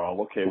team. They're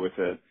all okay with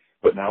it.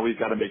 But now we've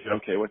got to make it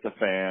okay with the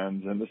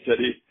fans and the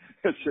city.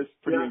 It's just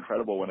pretty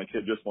incredible when a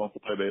kid just wants to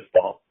play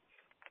baseball.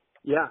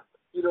 Yeah.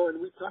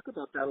 And we talk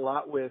about that a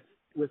lot with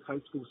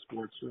high school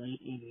sports, right?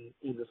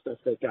 In the stuff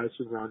that guys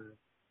who run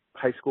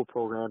high school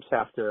programs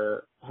have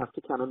to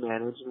kind of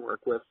manage and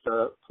work with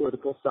the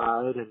political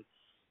side and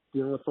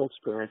dealing with folks'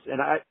 parents.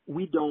 And I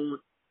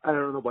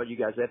don't know about you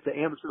guys, at the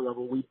amateur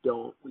level, we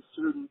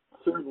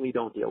certainly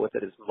don't deal with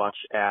it as much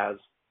as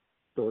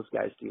those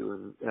guys do,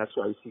 and that's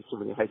why you see so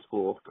many high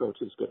school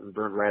coaches getting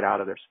burned right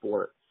out of their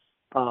sport.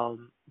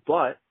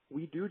 But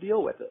we do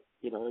deal with it.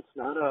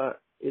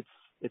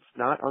 It's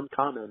not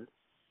uncommon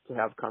to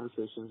have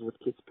conversations with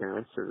kids'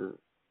 parents or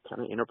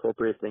kind of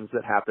inappropriate things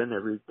that happen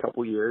every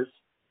couple years.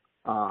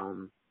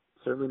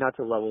 Certainly not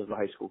to the level of the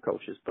high school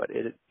coaches, but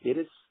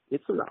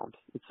it's around.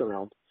 It's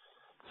around.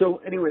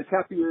 So anyways,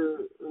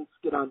 let's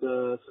get on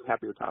to some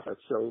happier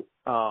topics. So,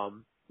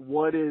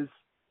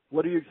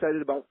 what are you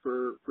excited about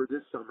for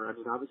this summer? I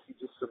mean, obviously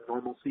just some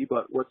normalcy,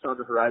 but what's on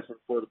the horizon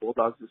for the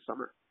Bulldogs this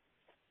summer?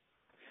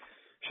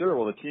 Sure.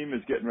 Well, the team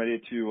is getting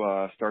ready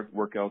to start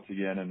workouts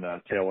again in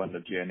the tail end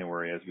of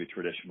January, as we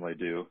traditionally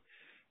do.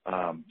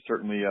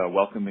 Certainly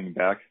welcoming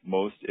back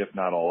most, if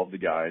not all, of the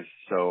guys.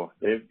 So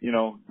they've,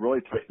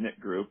 really tight-knit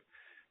group.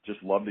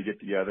 Just love to get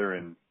together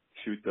and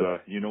shoot the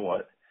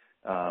you-know-what.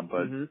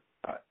 But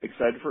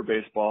excited for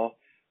baseball.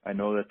 I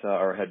know that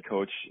our head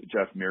coach,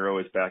 Jeff Miro,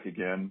 is back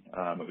again.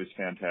 It was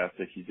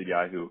fantastic. He's a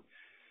guy who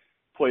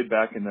played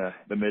back in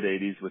the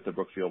mid-'80s with the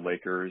Brookfield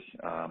Lakers.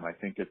 I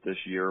think that this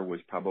year was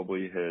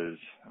probably his,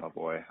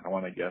 I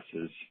want to guess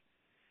his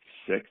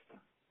 6th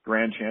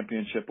grand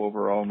championship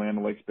overall in Land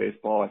O'Lakes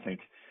baseball. I think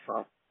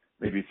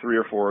maybe 3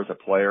 or 4 as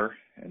a player,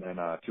 and then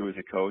 2 as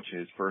a coach.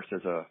 His first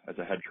as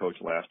a head coach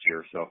last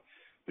year. So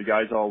the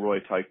guys all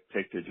really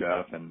take to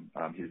Jeff, and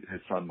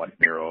his son Mike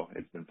Miro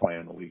has been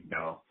playing in the league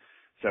now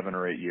 7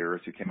 or 8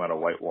 years. Who came out of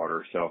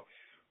Whitewater. So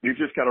we've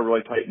just got a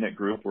really tight-knit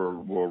group.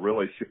 We're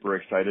really super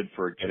excited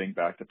for getting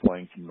back to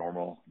playing some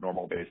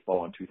normal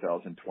baseball in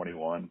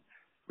 2021.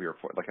 We were,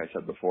 like I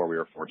said before, we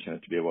were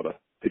fortunate to be able to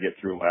get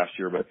through last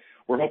year, but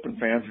we're hoping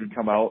fans would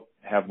come out,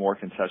 have more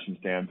concession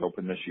stands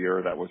open this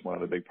year. That was one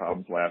of the big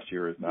problems last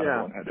year, is not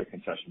everyone had their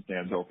concession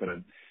stands open,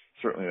 and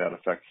certainly that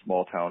affects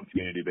small town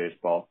community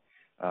baseball.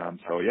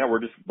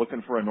 We're just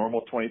looking for a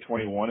normal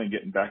 2021 and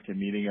getting back to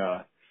meeting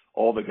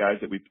all the guys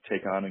that we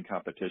take on in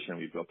competition.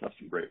 We've built up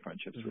some great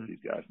friendships with these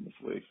guys in this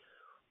league.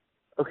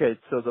 Okay,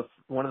 so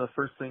one of the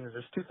first things,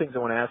 there's 2 things I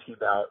want to ask you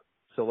about.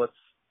 So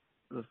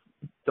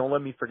don't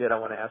let me forget, I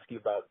want to ask you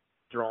about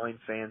drawing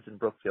fans in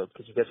Brookfield,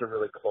 because you guys are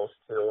really close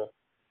to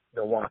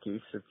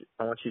Milwaukee. So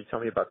I want you to tell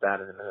me about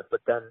that in a minute.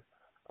 But then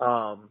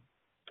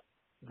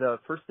the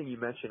first thing you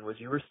mentioned was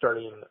you were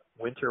starting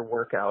winter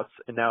workouts.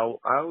 And now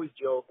I always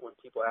joke when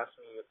people ask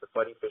me if the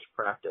Fighting Fish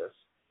practice,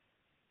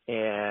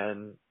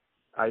 and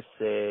I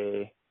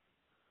say,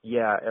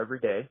 yeah, every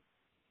day,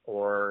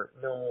 or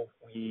no,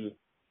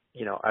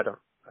 I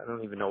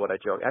don't even know what I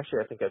joke. Actually,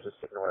 I think I just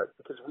ignore it,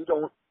 because we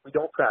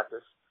don't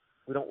practice.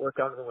 We don't work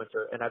out in the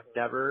winter, and I've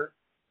never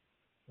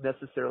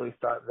necessarily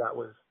thought that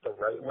was the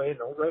right way.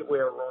 No right way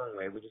or wrong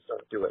way. We just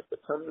don't do it. But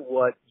tell me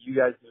what you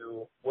guys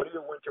do. What do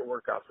your winter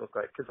workouts look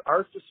like? Because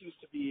ours just used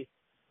to be,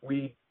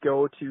 we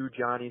go to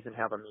Johnny's and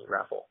have a meat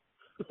raffle.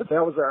 That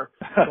was our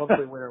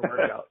monthly winter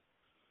workout.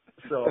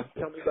 So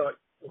tell me about,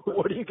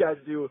 what do you guys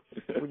do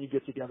when you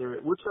get together?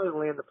 We're trying to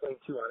land the plane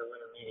too on a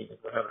winter meeting, and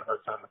we're having a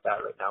hard time with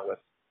that right now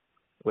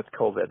with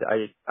COVID.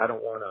 I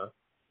don't want to.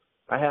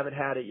 I haven't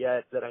had it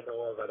yet that I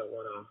know of. I don't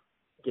want to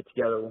get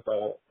together with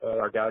all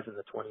our guys in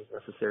the 20s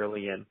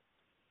necessarily, and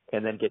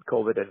then get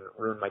COVID and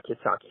ruin my kids'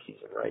 hockey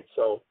season, right?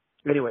 So,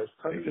 anyways,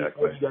 tell me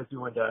what are you guys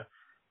doing to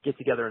get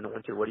together in the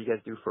winter? What do you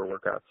guys do for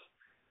workouts?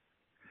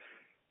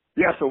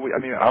 Yeah, so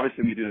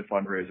obviously we do the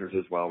fundraisers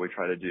as well. We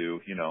try to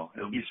do,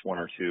 at least 1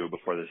 or 2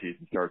 before the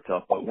season starts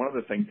up. But one of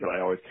the things that I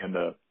always tend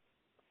to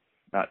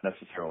not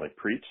necessarily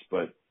preach,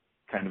 but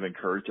kind of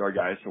encourage our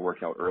guys to work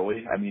out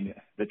early.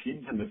 The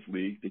teams in this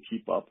league, to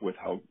keep up with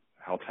how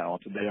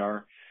talented they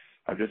are,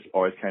 I've just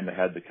always kind of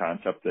had the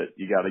concept that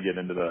you got to get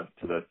into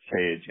the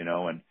cage,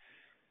 and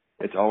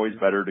it's always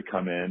better to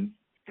come in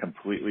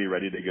completely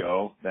ready to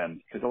go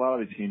because a lot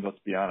of these teams, let's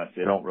be honest,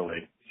 they don't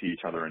really see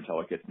each other until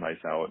it gets nice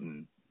out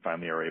and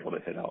finally are able to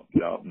get out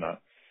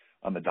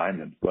on the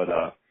diamond. But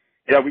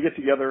we get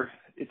together.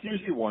 It's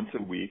usually once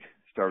a week,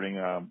 starting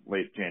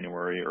late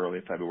January,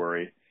 early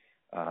February.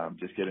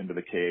 Just get into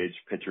the cage.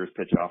 Pitchers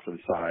pitch off to the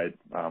side.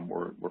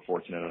 We're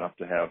fortunate enough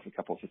to have a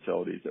couple of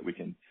facilities that we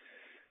can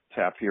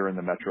tap here in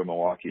the Metro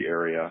Milwaukee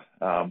area.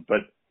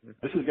 But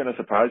this is going to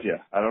surprise you.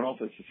 I don't know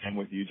if it's the same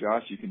with you,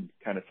 Josh. You can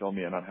kind of fill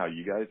me in on how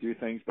you guys do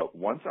things. But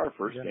once our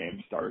first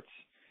game starts,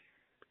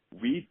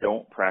 we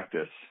don't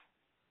practice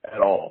at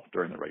all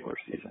during the regular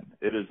season.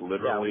 It is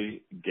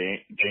literally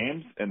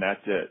games, and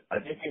that's it. I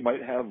think we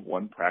might have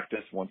one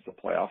practice once the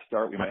playoffs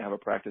start. We might have a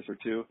practice or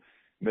 2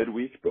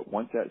 midweek, but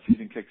once that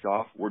season kicks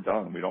off, we're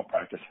done. We don't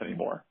practice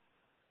anymore.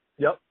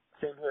 Yep,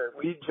 same here.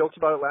 We joked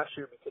about it last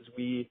year because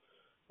we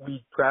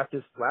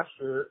practiced last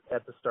year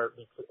at the start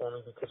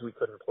only because we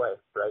couldn't play,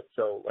 right?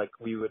 So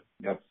we would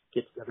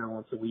get together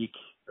once a week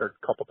or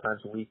a couple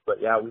times a week, but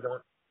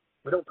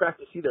we don't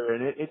practice either.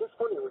 And it is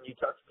funny when you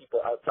talk to people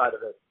outside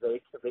of it,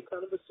 they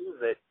kind of assume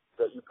that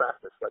you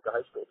practice like a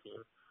high school team.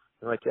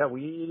 They're like,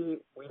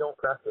 we don't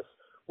practice.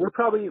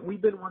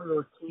 We've been one of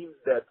those teams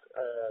that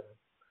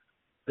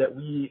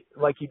we,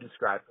 like you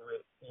described,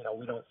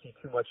 we don't see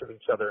too much of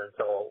each other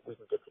until we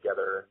can get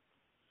together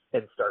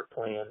and start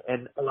playing.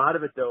 And a lot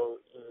of it though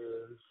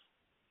is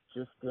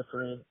just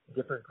different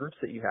groups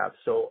that you have.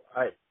 So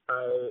I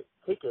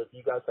take it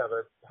you guys have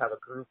a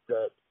group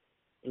that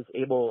is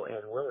able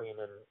and willing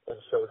and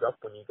shows up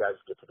when you guys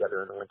get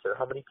together in the winter.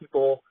 How many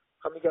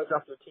guys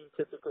off your team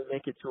typically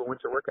make it to a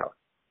winter workout?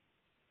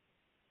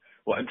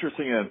 Well,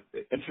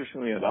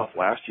 interestingly enough,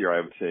 last year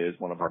I would say is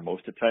one of our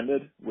most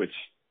attended, which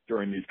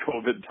during these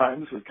COVID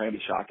times was kind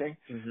of shocking.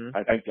 Mm-hmm.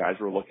 I think guys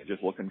were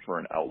looking for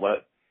an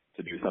outlet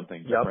to do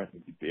something different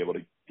and be able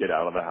to get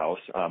out of the house.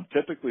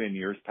 Typically in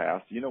years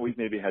past, we've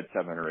maybe had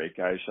 7 or 8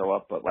 guys show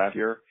up, but last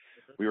year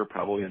we were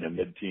probably in the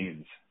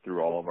mid-teens through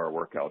all of our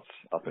workouts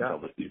up until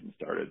the season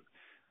started.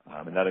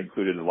 And that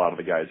included a lot of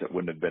the guys that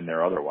wouldn't have been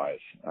there otherwise.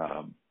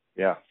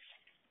 Yeah.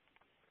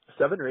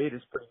 7 or 8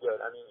 is pretty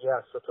good. I mean, yeah,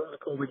 so throw the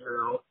COVID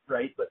year out,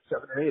 right? But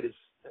 7 or 8 is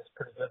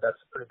pretty good.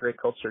 That's a pretty great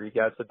culture you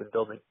guys have been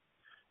building.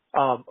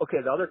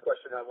 Okay, the other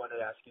question I wanted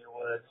to ask you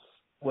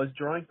was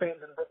drawing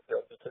fans in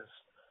Brookfield, because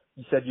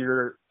you said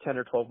you're 10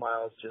 or 12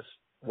 miles just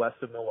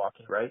west of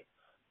Milwaukee, right?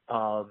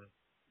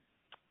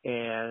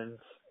 And,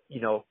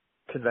 you know,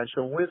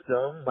 conventional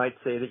wisdom might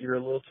say that you're a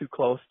little too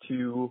close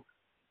to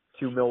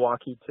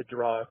Milwaukee to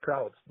draw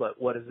crowds,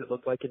 but what does it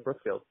look like in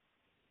Brookfield?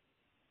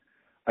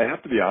 I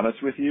have to be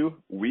honest with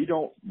you, we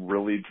don't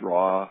really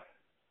draw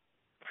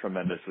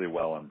tremendously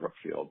well in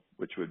Brookfield,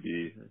 which would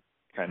be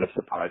kind of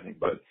surprising,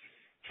 but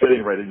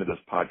fitting right into this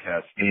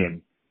podcast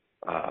theme,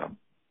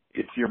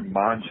 it's your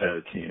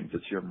Mancha teams,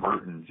 it's your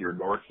Mertens, your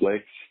North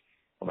Lakes.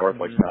 Well, North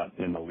Lake's not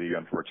in the league,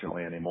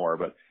 unfortunately, anymore,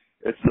 but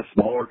it's the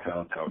smaller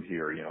towns out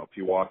here, you know,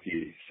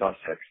 Pewaukee,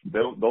 Sussex.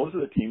 Those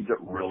are the teams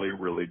that really,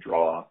 really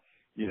draw,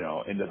 you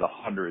know, into the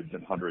hundreds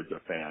and hundreds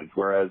of fans,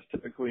 whereas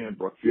typically in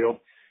Brookfield,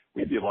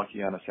 we'd be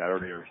lucky on a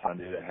Saturday or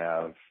Sunday to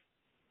have,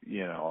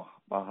 you know,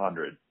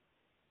 100,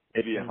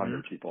 maybe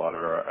 100 people at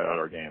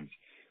our games,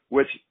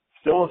 which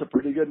still is a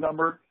pretty good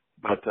number,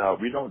 but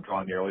we don't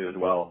draw nearly as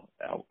well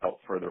out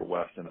further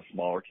west in the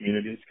smaller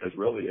communities, because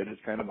really it is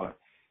kind of a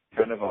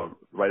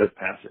rite of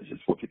passage.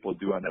 It's what people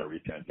do on their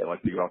weekend. They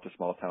like to go out to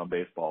small town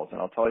baseballs, and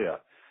I'll tell you,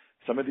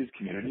 some of these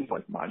communities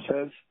like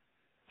Monchez,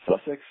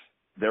 Sussex,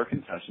 their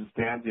concession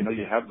stands, you know,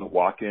 you have the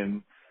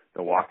walk-in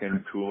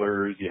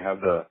coolers, you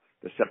have the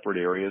separate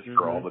areas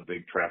for all the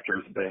big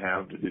tractors that they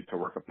have to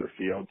work up their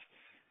fields.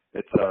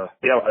 It's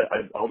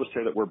I'll just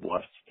say that we're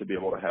blessed to be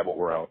able to have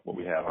what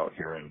we have out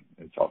here in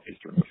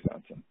southeastern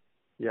Wisconsin.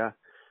 Yeah,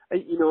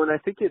 you know, and I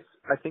think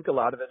a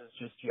lot of it is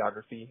just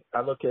geography.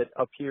 I look at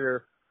up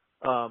here,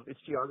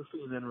 it's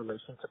geography and then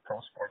relation to pro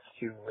sports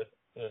too.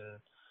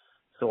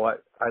 So I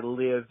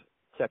live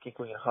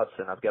technically in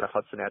Hudson. I've got a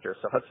Hudson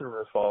address. So Hudson and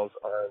River Falls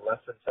are less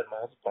than 10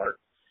 miles apart,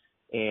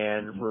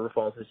 and River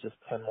Falls is just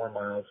 10 more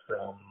miles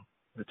from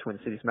the Twin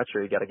Cities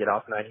Metro. You got to get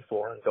off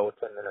 94 and go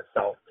 10 minutes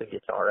south to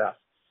get to RF.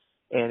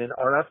 And in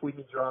RF, we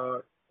can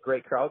draw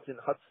great crowds. In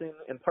Hudson,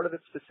 and part of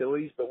it's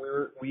facilities, but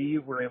we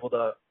were able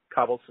to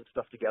cobble some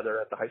stuff together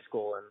at the high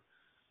school and,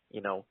 you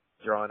know,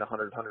 drawing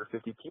 100,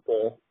 150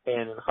 people.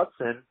 And in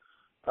Hudson,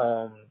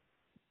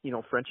 you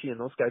know, Frenchie and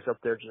those guys up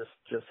there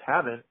just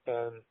haven't.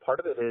 And part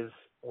of it is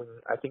when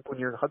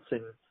you're in Hudson,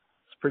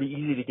 it's pretty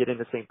easy to get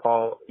into St.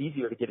 Paul,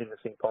 easier to get into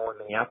St. Paul and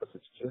Minneapolis.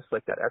 It's just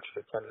like that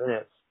extra 10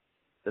 minutes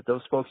that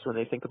those folks, when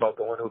they think about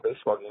going to a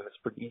baseball game, it's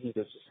pretty easy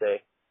to just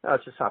say, oh,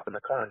 let's just hop in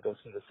the car and go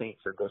see the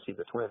Saints or go see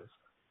the Twins.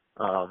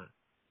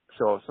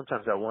 So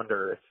sometimes I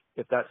wonder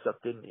if that stuff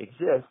didn't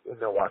exist in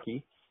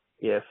Milwaukee,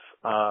 if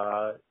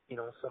you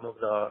know,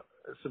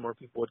 some more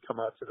people would come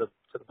out to the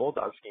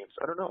Bulldogs games.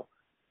 I don't know.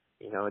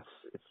 You know, it's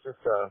just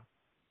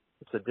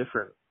it's a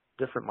different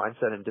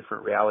mindset and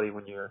different reality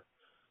when you're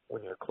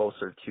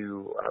closer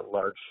to a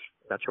large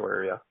metro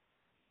area.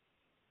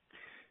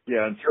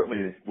 Yeah, and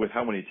certainly with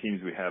how many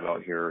teams we have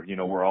out here, you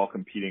know, we're all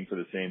competing for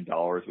the same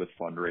dollars with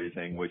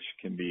fundraising, which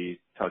can be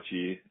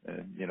touchy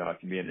and, you know, it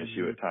can be an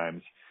issue at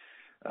times.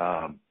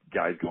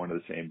 Guys going to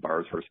the same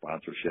bars for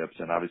sponsorships,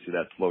 and obviously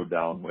that slowed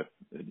down with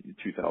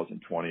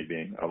 2020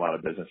 being a lot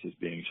of businesses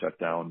being shut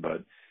down.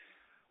 But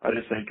I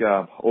just think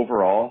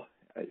overall,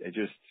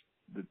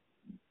 like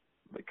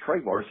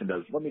Craig Larson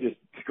does. Let me just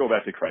go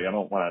back to Craig. I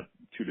don't want to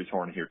toot his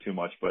horn here too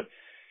much, but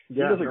he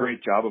does a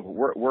great job of.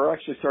 We're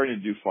actually starting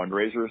to do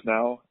fundraisers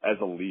now as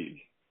a league,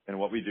 and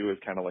what we do is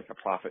kind of like a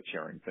profit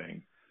sharing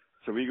thing.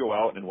 So we go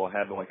out and we'll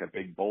have like a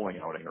big bowling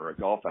outing or a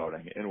golf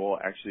outing, and we'll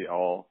actually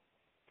all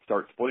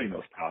start splitting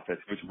those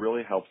profits, which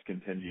really helps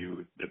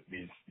continue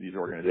these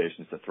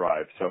organizations to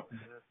thrive. So,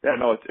 yeah,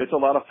 no, it's a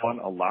lot of fun.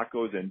 A lot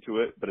goes into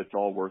it, but it's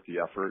all worth the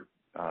effort.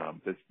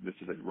 This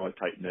is a really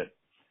tight-knit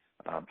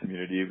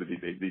community with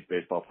these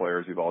baseball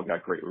players. We've all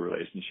got great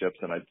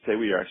relationships, and I'd say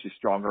we are actually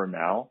stronger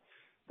now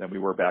than we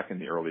were back in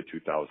the early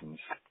 2000s.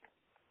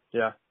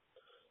 Yeah.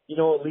 You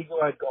know, a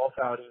legal-wide golf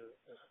outing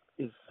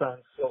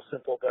sounds so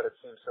simple, but it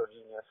seems so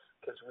genius,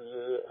 because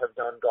we have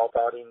done golf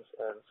outings,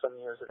 and some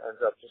years it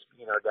ends up just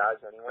being our guys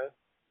anyway.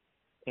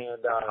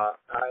 And I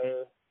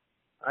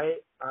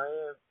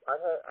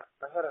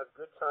had a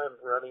good time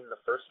running the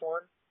first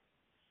one,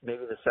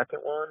 maybe the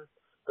second one,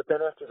 but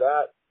then after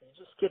that, you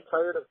just get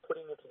tired of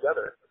putting it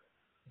together.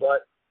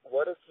 But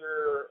what if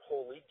your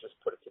whole league just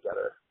put it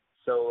together?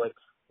 So, like,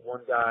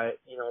 one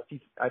guy, you know,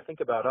 I think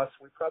about us,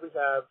 we probably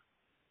have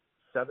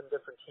 7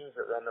 different teams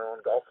that run their own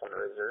golf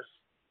fundraisers.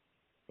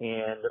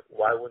 And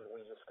why wouldn't we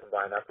just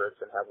combine efforts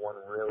and have one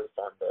really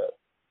fun day?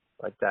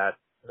 Like, that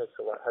makes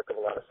heck of a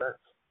lot of sense.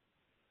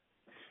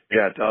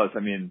 Yeah, it does. I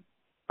mean,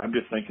 I'm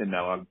just thinking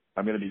now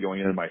I'm going to be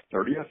going into my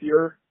 30th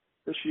year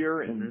this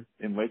year in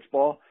Lakes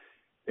Ball.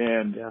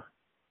 And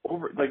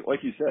over,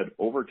 like you said,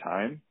 over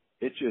time,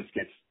 it just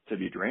gets to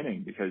be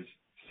draining because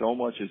so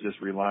much is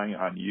just relying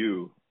on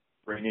you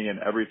bringing in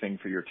everything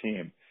for your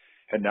team.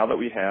 And now that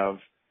we have,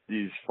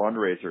 these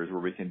fundraisers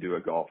where we can do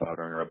a golf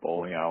outing or a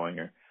bowling outing,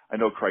 or I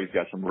know Craig's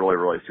got some really,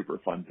 really super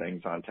fun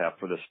things on tap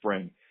for the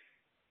spring.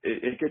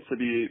 It gets to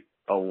be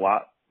a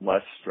lot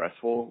less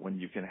stressful when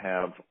you can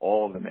have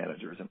all of the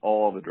managers and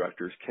all of the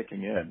directors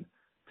kicking in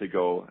to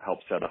go help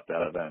set up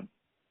that event.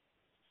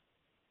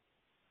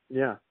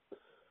 Yeah.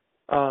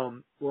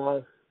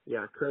 Well,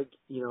 yeah, Craig,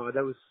 I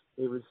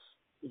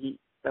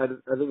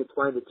think it's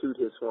fine to toot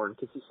his horn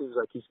because he seems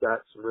like he's got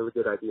some really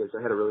good ideas.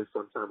 I had a really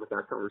fun time with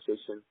that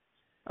conversation.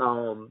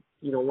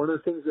 One of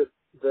the things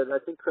that I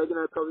think Craig and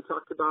I probably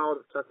talked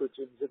with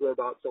Jim Ziegler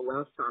about. So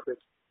last topic,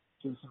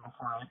 Jason,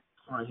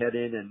 before I head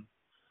in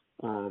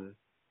and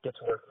get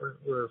to work,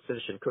 we're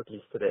finishing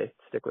cookies today.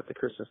 Stick with the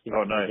Christmas theme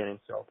at the beginning.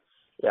 So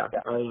yeah,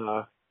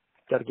 I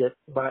got to get.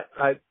 But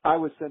I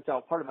was sent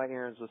out. Part of my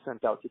errands was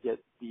sent out to get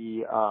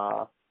the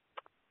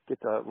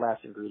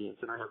last ingredients,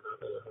 and I have not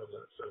been home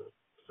yet, so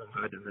I'm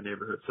hiding in the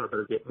neighborhood. So I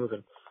better get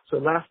moving. So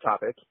last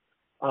topic,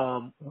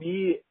 I'd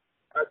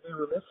be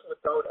remiss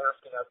without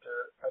asking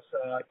after I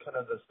saw kind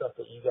of the stuff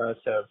that you guys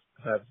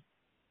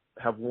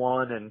have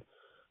won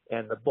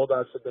and the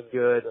Bulldogs have been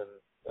good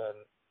and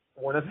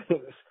one of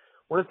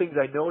the things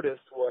I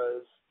noticed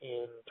was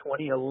in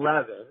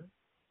 2011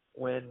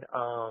 when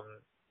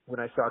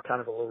I saw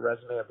kind of a little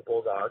resume of the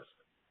Bulldogs,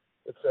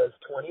 it says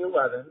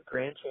 2011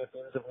 Grand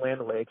Champions of Land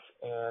O'Lakes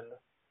and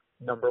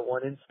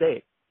 #1 in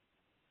state.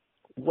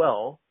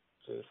 Well,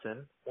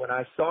 Jason, when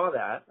I saw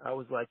that, I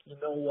was like, you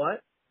know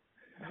what?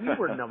 We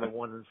were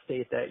 #1 in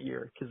state that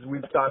year because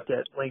we've talked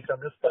at length on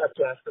this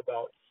podcast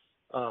about,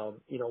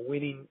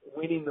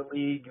 winning the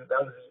league.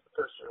 That was the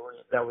first year.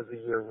 That was the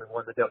year we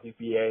won the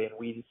WBA, and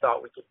we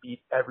thought we could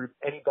beat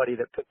anybody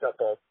that picked up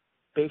a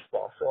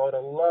baseball. So I would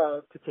have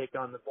loved to take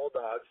on the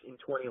Bulldogs in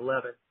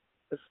 2011,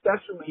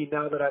 especially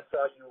now that I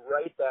saw you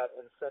write that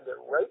and send it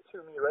right to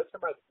me, right to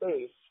my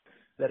face,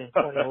 that in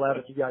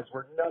 2011 you guys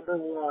were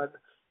 #1.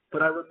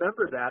 But I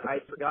remember that. I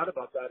forgot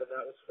about that, and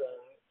that was from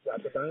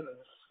Jack of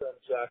Diamonds, from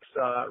Jack's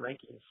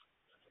rankings.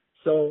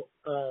 So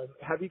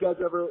have you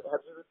thought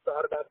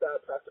about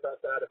that, talked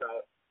about that,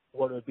 about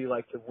what it would be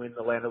like to win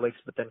the Land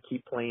O'Lakes but then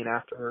keep playing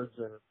afterwards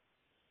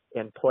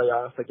and play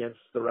off against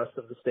the rest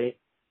of the state?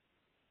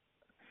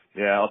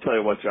 Yeah, I'll tell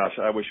you what, Josh,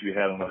 I wish we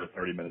had another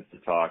 30 minutes to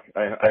talk.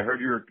 I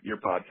heard your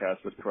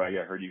podcast with Craig.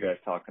 I heard you guys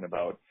talking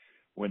about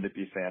wouldn't it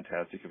be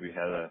fantastic if we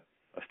had a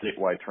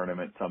statewide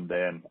tournament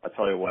someday. And I'll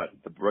tell you what,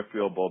 the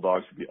Brookfield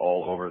Bulldogs would be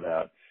all over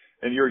that.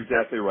 And you're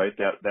exactly right.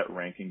 That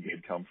ranking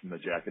did come from the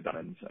Jack of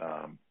Diamonds.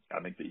 I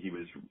think that he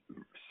was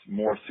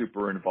more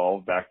super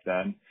involved back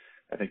then.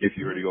 I think if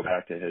you were to go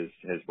back to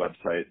his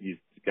website, he's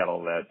got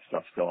all that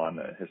stuff still on.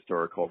 The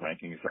historical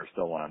rankings are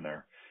still on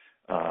there.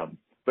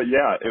 But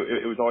yeah,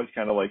 it was always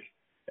kind of like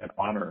an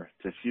honor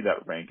to see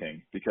that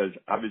ranking because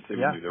obviously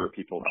we knew there were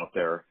people out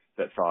there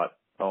that thought,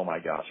 oh my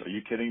gosh, are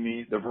you kidding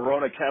me? The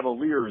Verona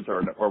Cavaliers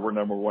were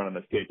 #1 in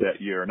the state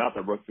that year, not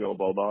the Brookfield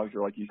Bulldogs,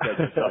 or like you said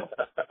yourself.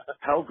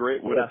 How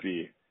great would it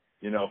be,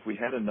 if we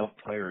had enough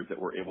players that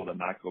were able to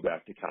not go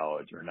back to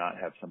college or not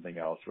have something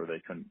else where they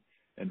couldn't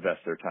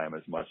invest their time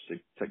as much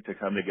to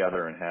come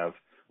together and have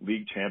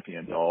league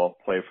champions all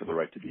play for the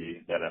right to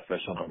be that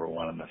official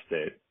 #1 in the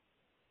state.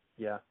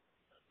 Yeah.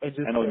 I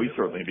know we'd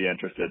certainly be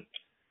interested.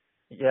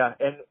 Yeah,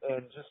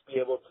 and just be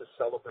able to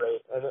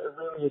celebrate. And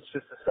it's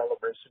just a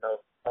celebration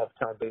of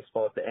town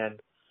baseball at the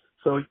end.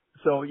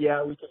 So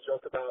yeah, we can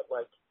joke about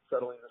like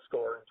settling the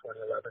score in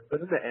 2011,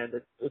 but in the end,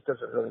 it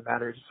doesn't really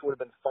matter. It just would have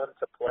been fun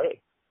to play,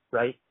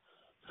 right?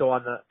 So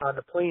on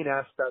the playing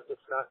aspect,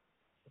 it's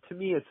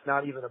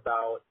not even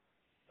about,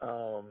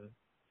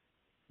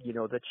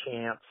 the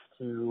chance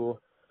to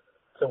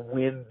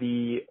win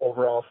the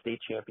overall state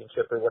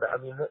championship or whatever. I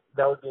mean,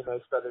 that would be a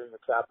nice feather in your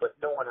cap, but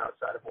no one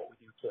outside of what we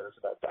do cares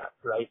about that,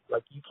 right?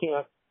 Like you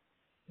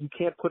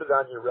can't put it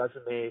on your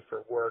resume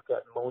for work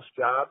at most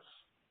jobs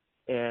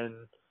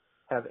and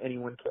have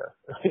anyone care,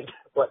 right?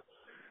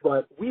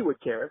 But we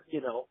would care,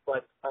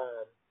 but,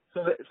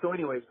 so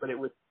anyways, but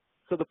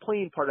so the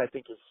playing part I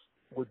think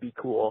would be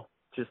cool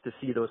just to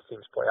see those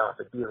teams play off.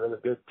 It'd be a really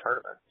good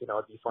tournament,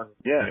 it'd be fun.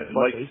 Yeah.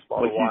 Fun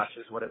baseball to watch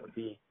is what it would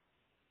be.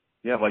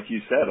 Yeah, like you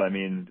said, I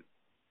mean,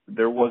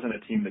 there wasn't a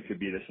team that could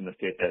beat us in the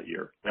state that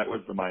year. That was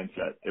the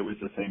mindset. It was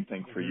the same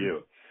thing for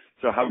you.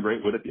 So how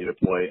great would it be to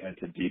play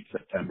into deep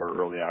September,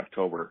 early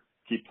October,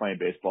 keep playing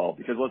baseball?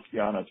 Because let's be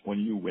honest, when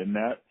you win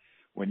that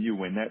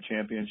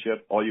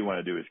championship, all you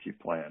want to do is keep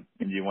playing,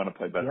 and you want to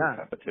play better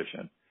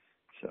competition.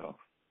 So.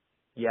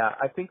 Yeah,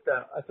 I think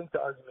the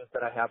argument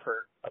that I have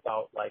heard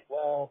about, like,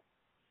 well,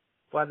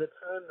 by the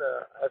time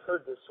I've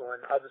heard this one,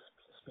 I'll just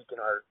speak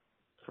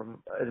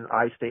from an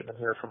I statement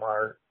here from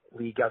our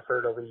league. I've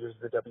heard over the years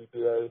of the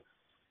WBA,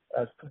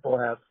 as people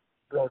have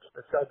broached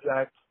the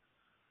subject,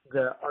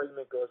 the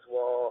argument goes,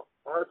 well,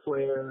 our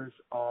players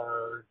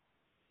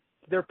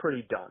they're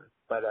pretty done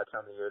by that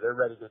time of year. They're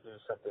ready to do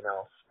something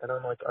else. And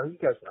I'm like, are you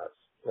guys nuts?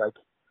 Like,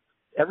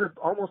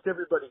 almost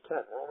everybody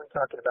can. We're only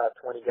talking about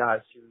 20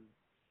 guys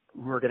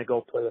who are going to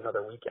go play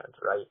another weekend,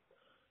 right?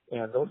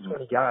 And those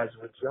 20 guys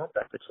would jump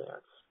at the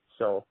chance.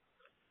 So,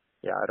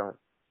 yeah, I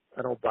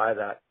don't buy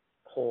that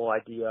whole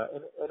idea.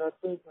 And I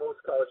think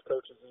most college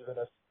coaches, even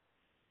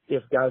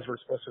if guys were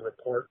supposed to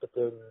report, but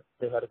then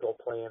they had to go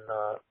play in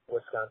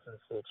Wisconsin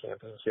State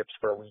Championships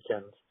for a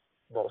weekend,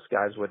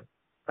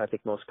 I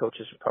think most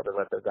coaches would probably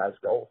let their guys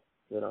go,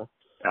 you know.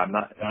 I'm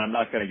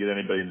not going to get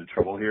anybody into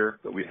trouble here,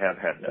 but we have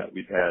had that.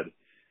 We've had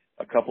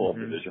a couple of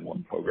Division I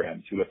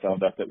programs who have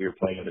found out that we were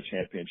playing in a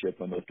championship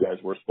when those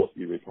guys were supposed to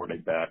be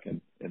reporting back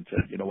and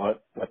said, you know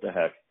what the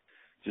heck,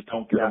 just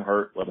don't get them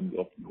hurt, let them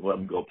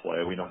go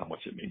play. We know how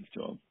much it means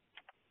to them.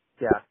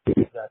 Yeah,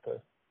 exactly.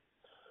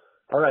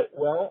 All right.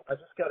 Well, I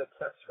just got a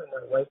text from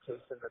my wife,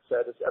 Jason, that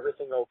said, "Is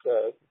everything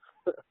okay?"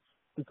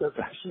 Because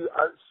she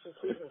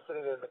sees me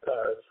sitting in the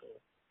car. She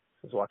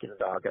was walking the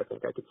dog. I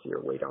think I could see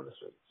her way down the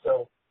street.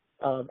 So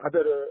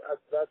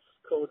that's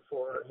code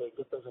for, hey,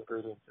 get those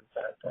ingredients in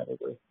fat,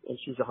 probably. And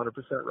she's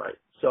 100% right.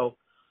 So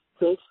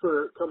thanks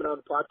for coming on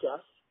the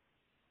podcast,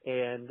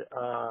 and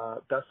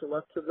best of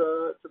luck to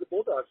the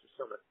Bulldogs this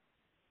summer.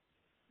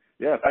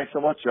 Yeah, thanks so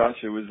much,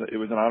 Josh. It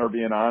was an honor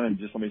being on, and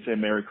just let me say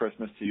Merry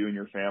Christmas to you and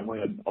your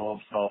family and all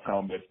of Small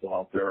Town Baseball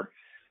out there,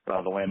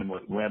 the Land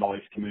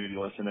O'Lakes community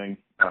listening.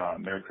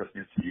 Merry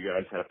Christmas to you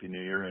guys. Happy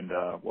New Year, and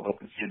we'll hope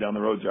to see you down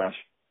the road, Josh.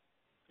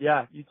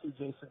 Yeah, you too,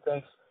 Jason.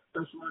 Thanks.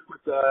 Best of luck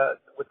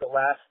with the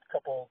last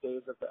couple of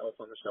days of the Elf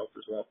on the Shelf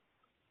as well.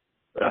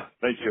 Yeah,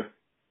 thank you.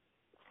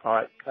 All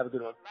right, have a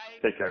good one.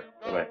 Take care.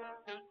 Bye-bye.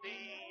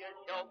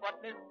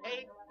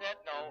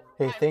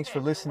 Hey, thanks for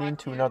listening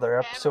to another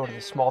episode of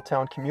the Small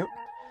Town Commute.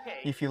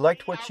 If you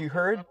liked what you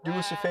heard, do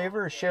us a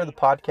favor and share the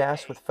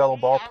podcast with fellow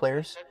ball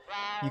players.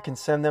 You can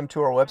send them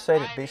to our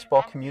website at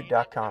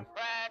baseballcommute.com.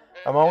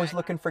 I'm always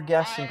looking for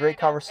guests and great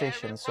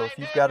conversations, so if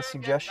you've got a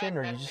suggestion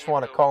or you just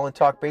want to call and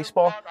talk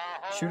baseball,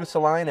 shoot us a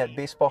line at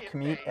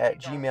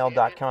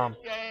baseballcommute@gmail.com.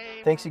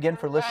 Thanks again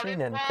for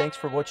listening, and thanks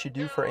for what you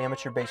do for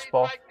amateur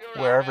baseball,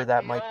 wherever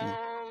that might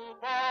be.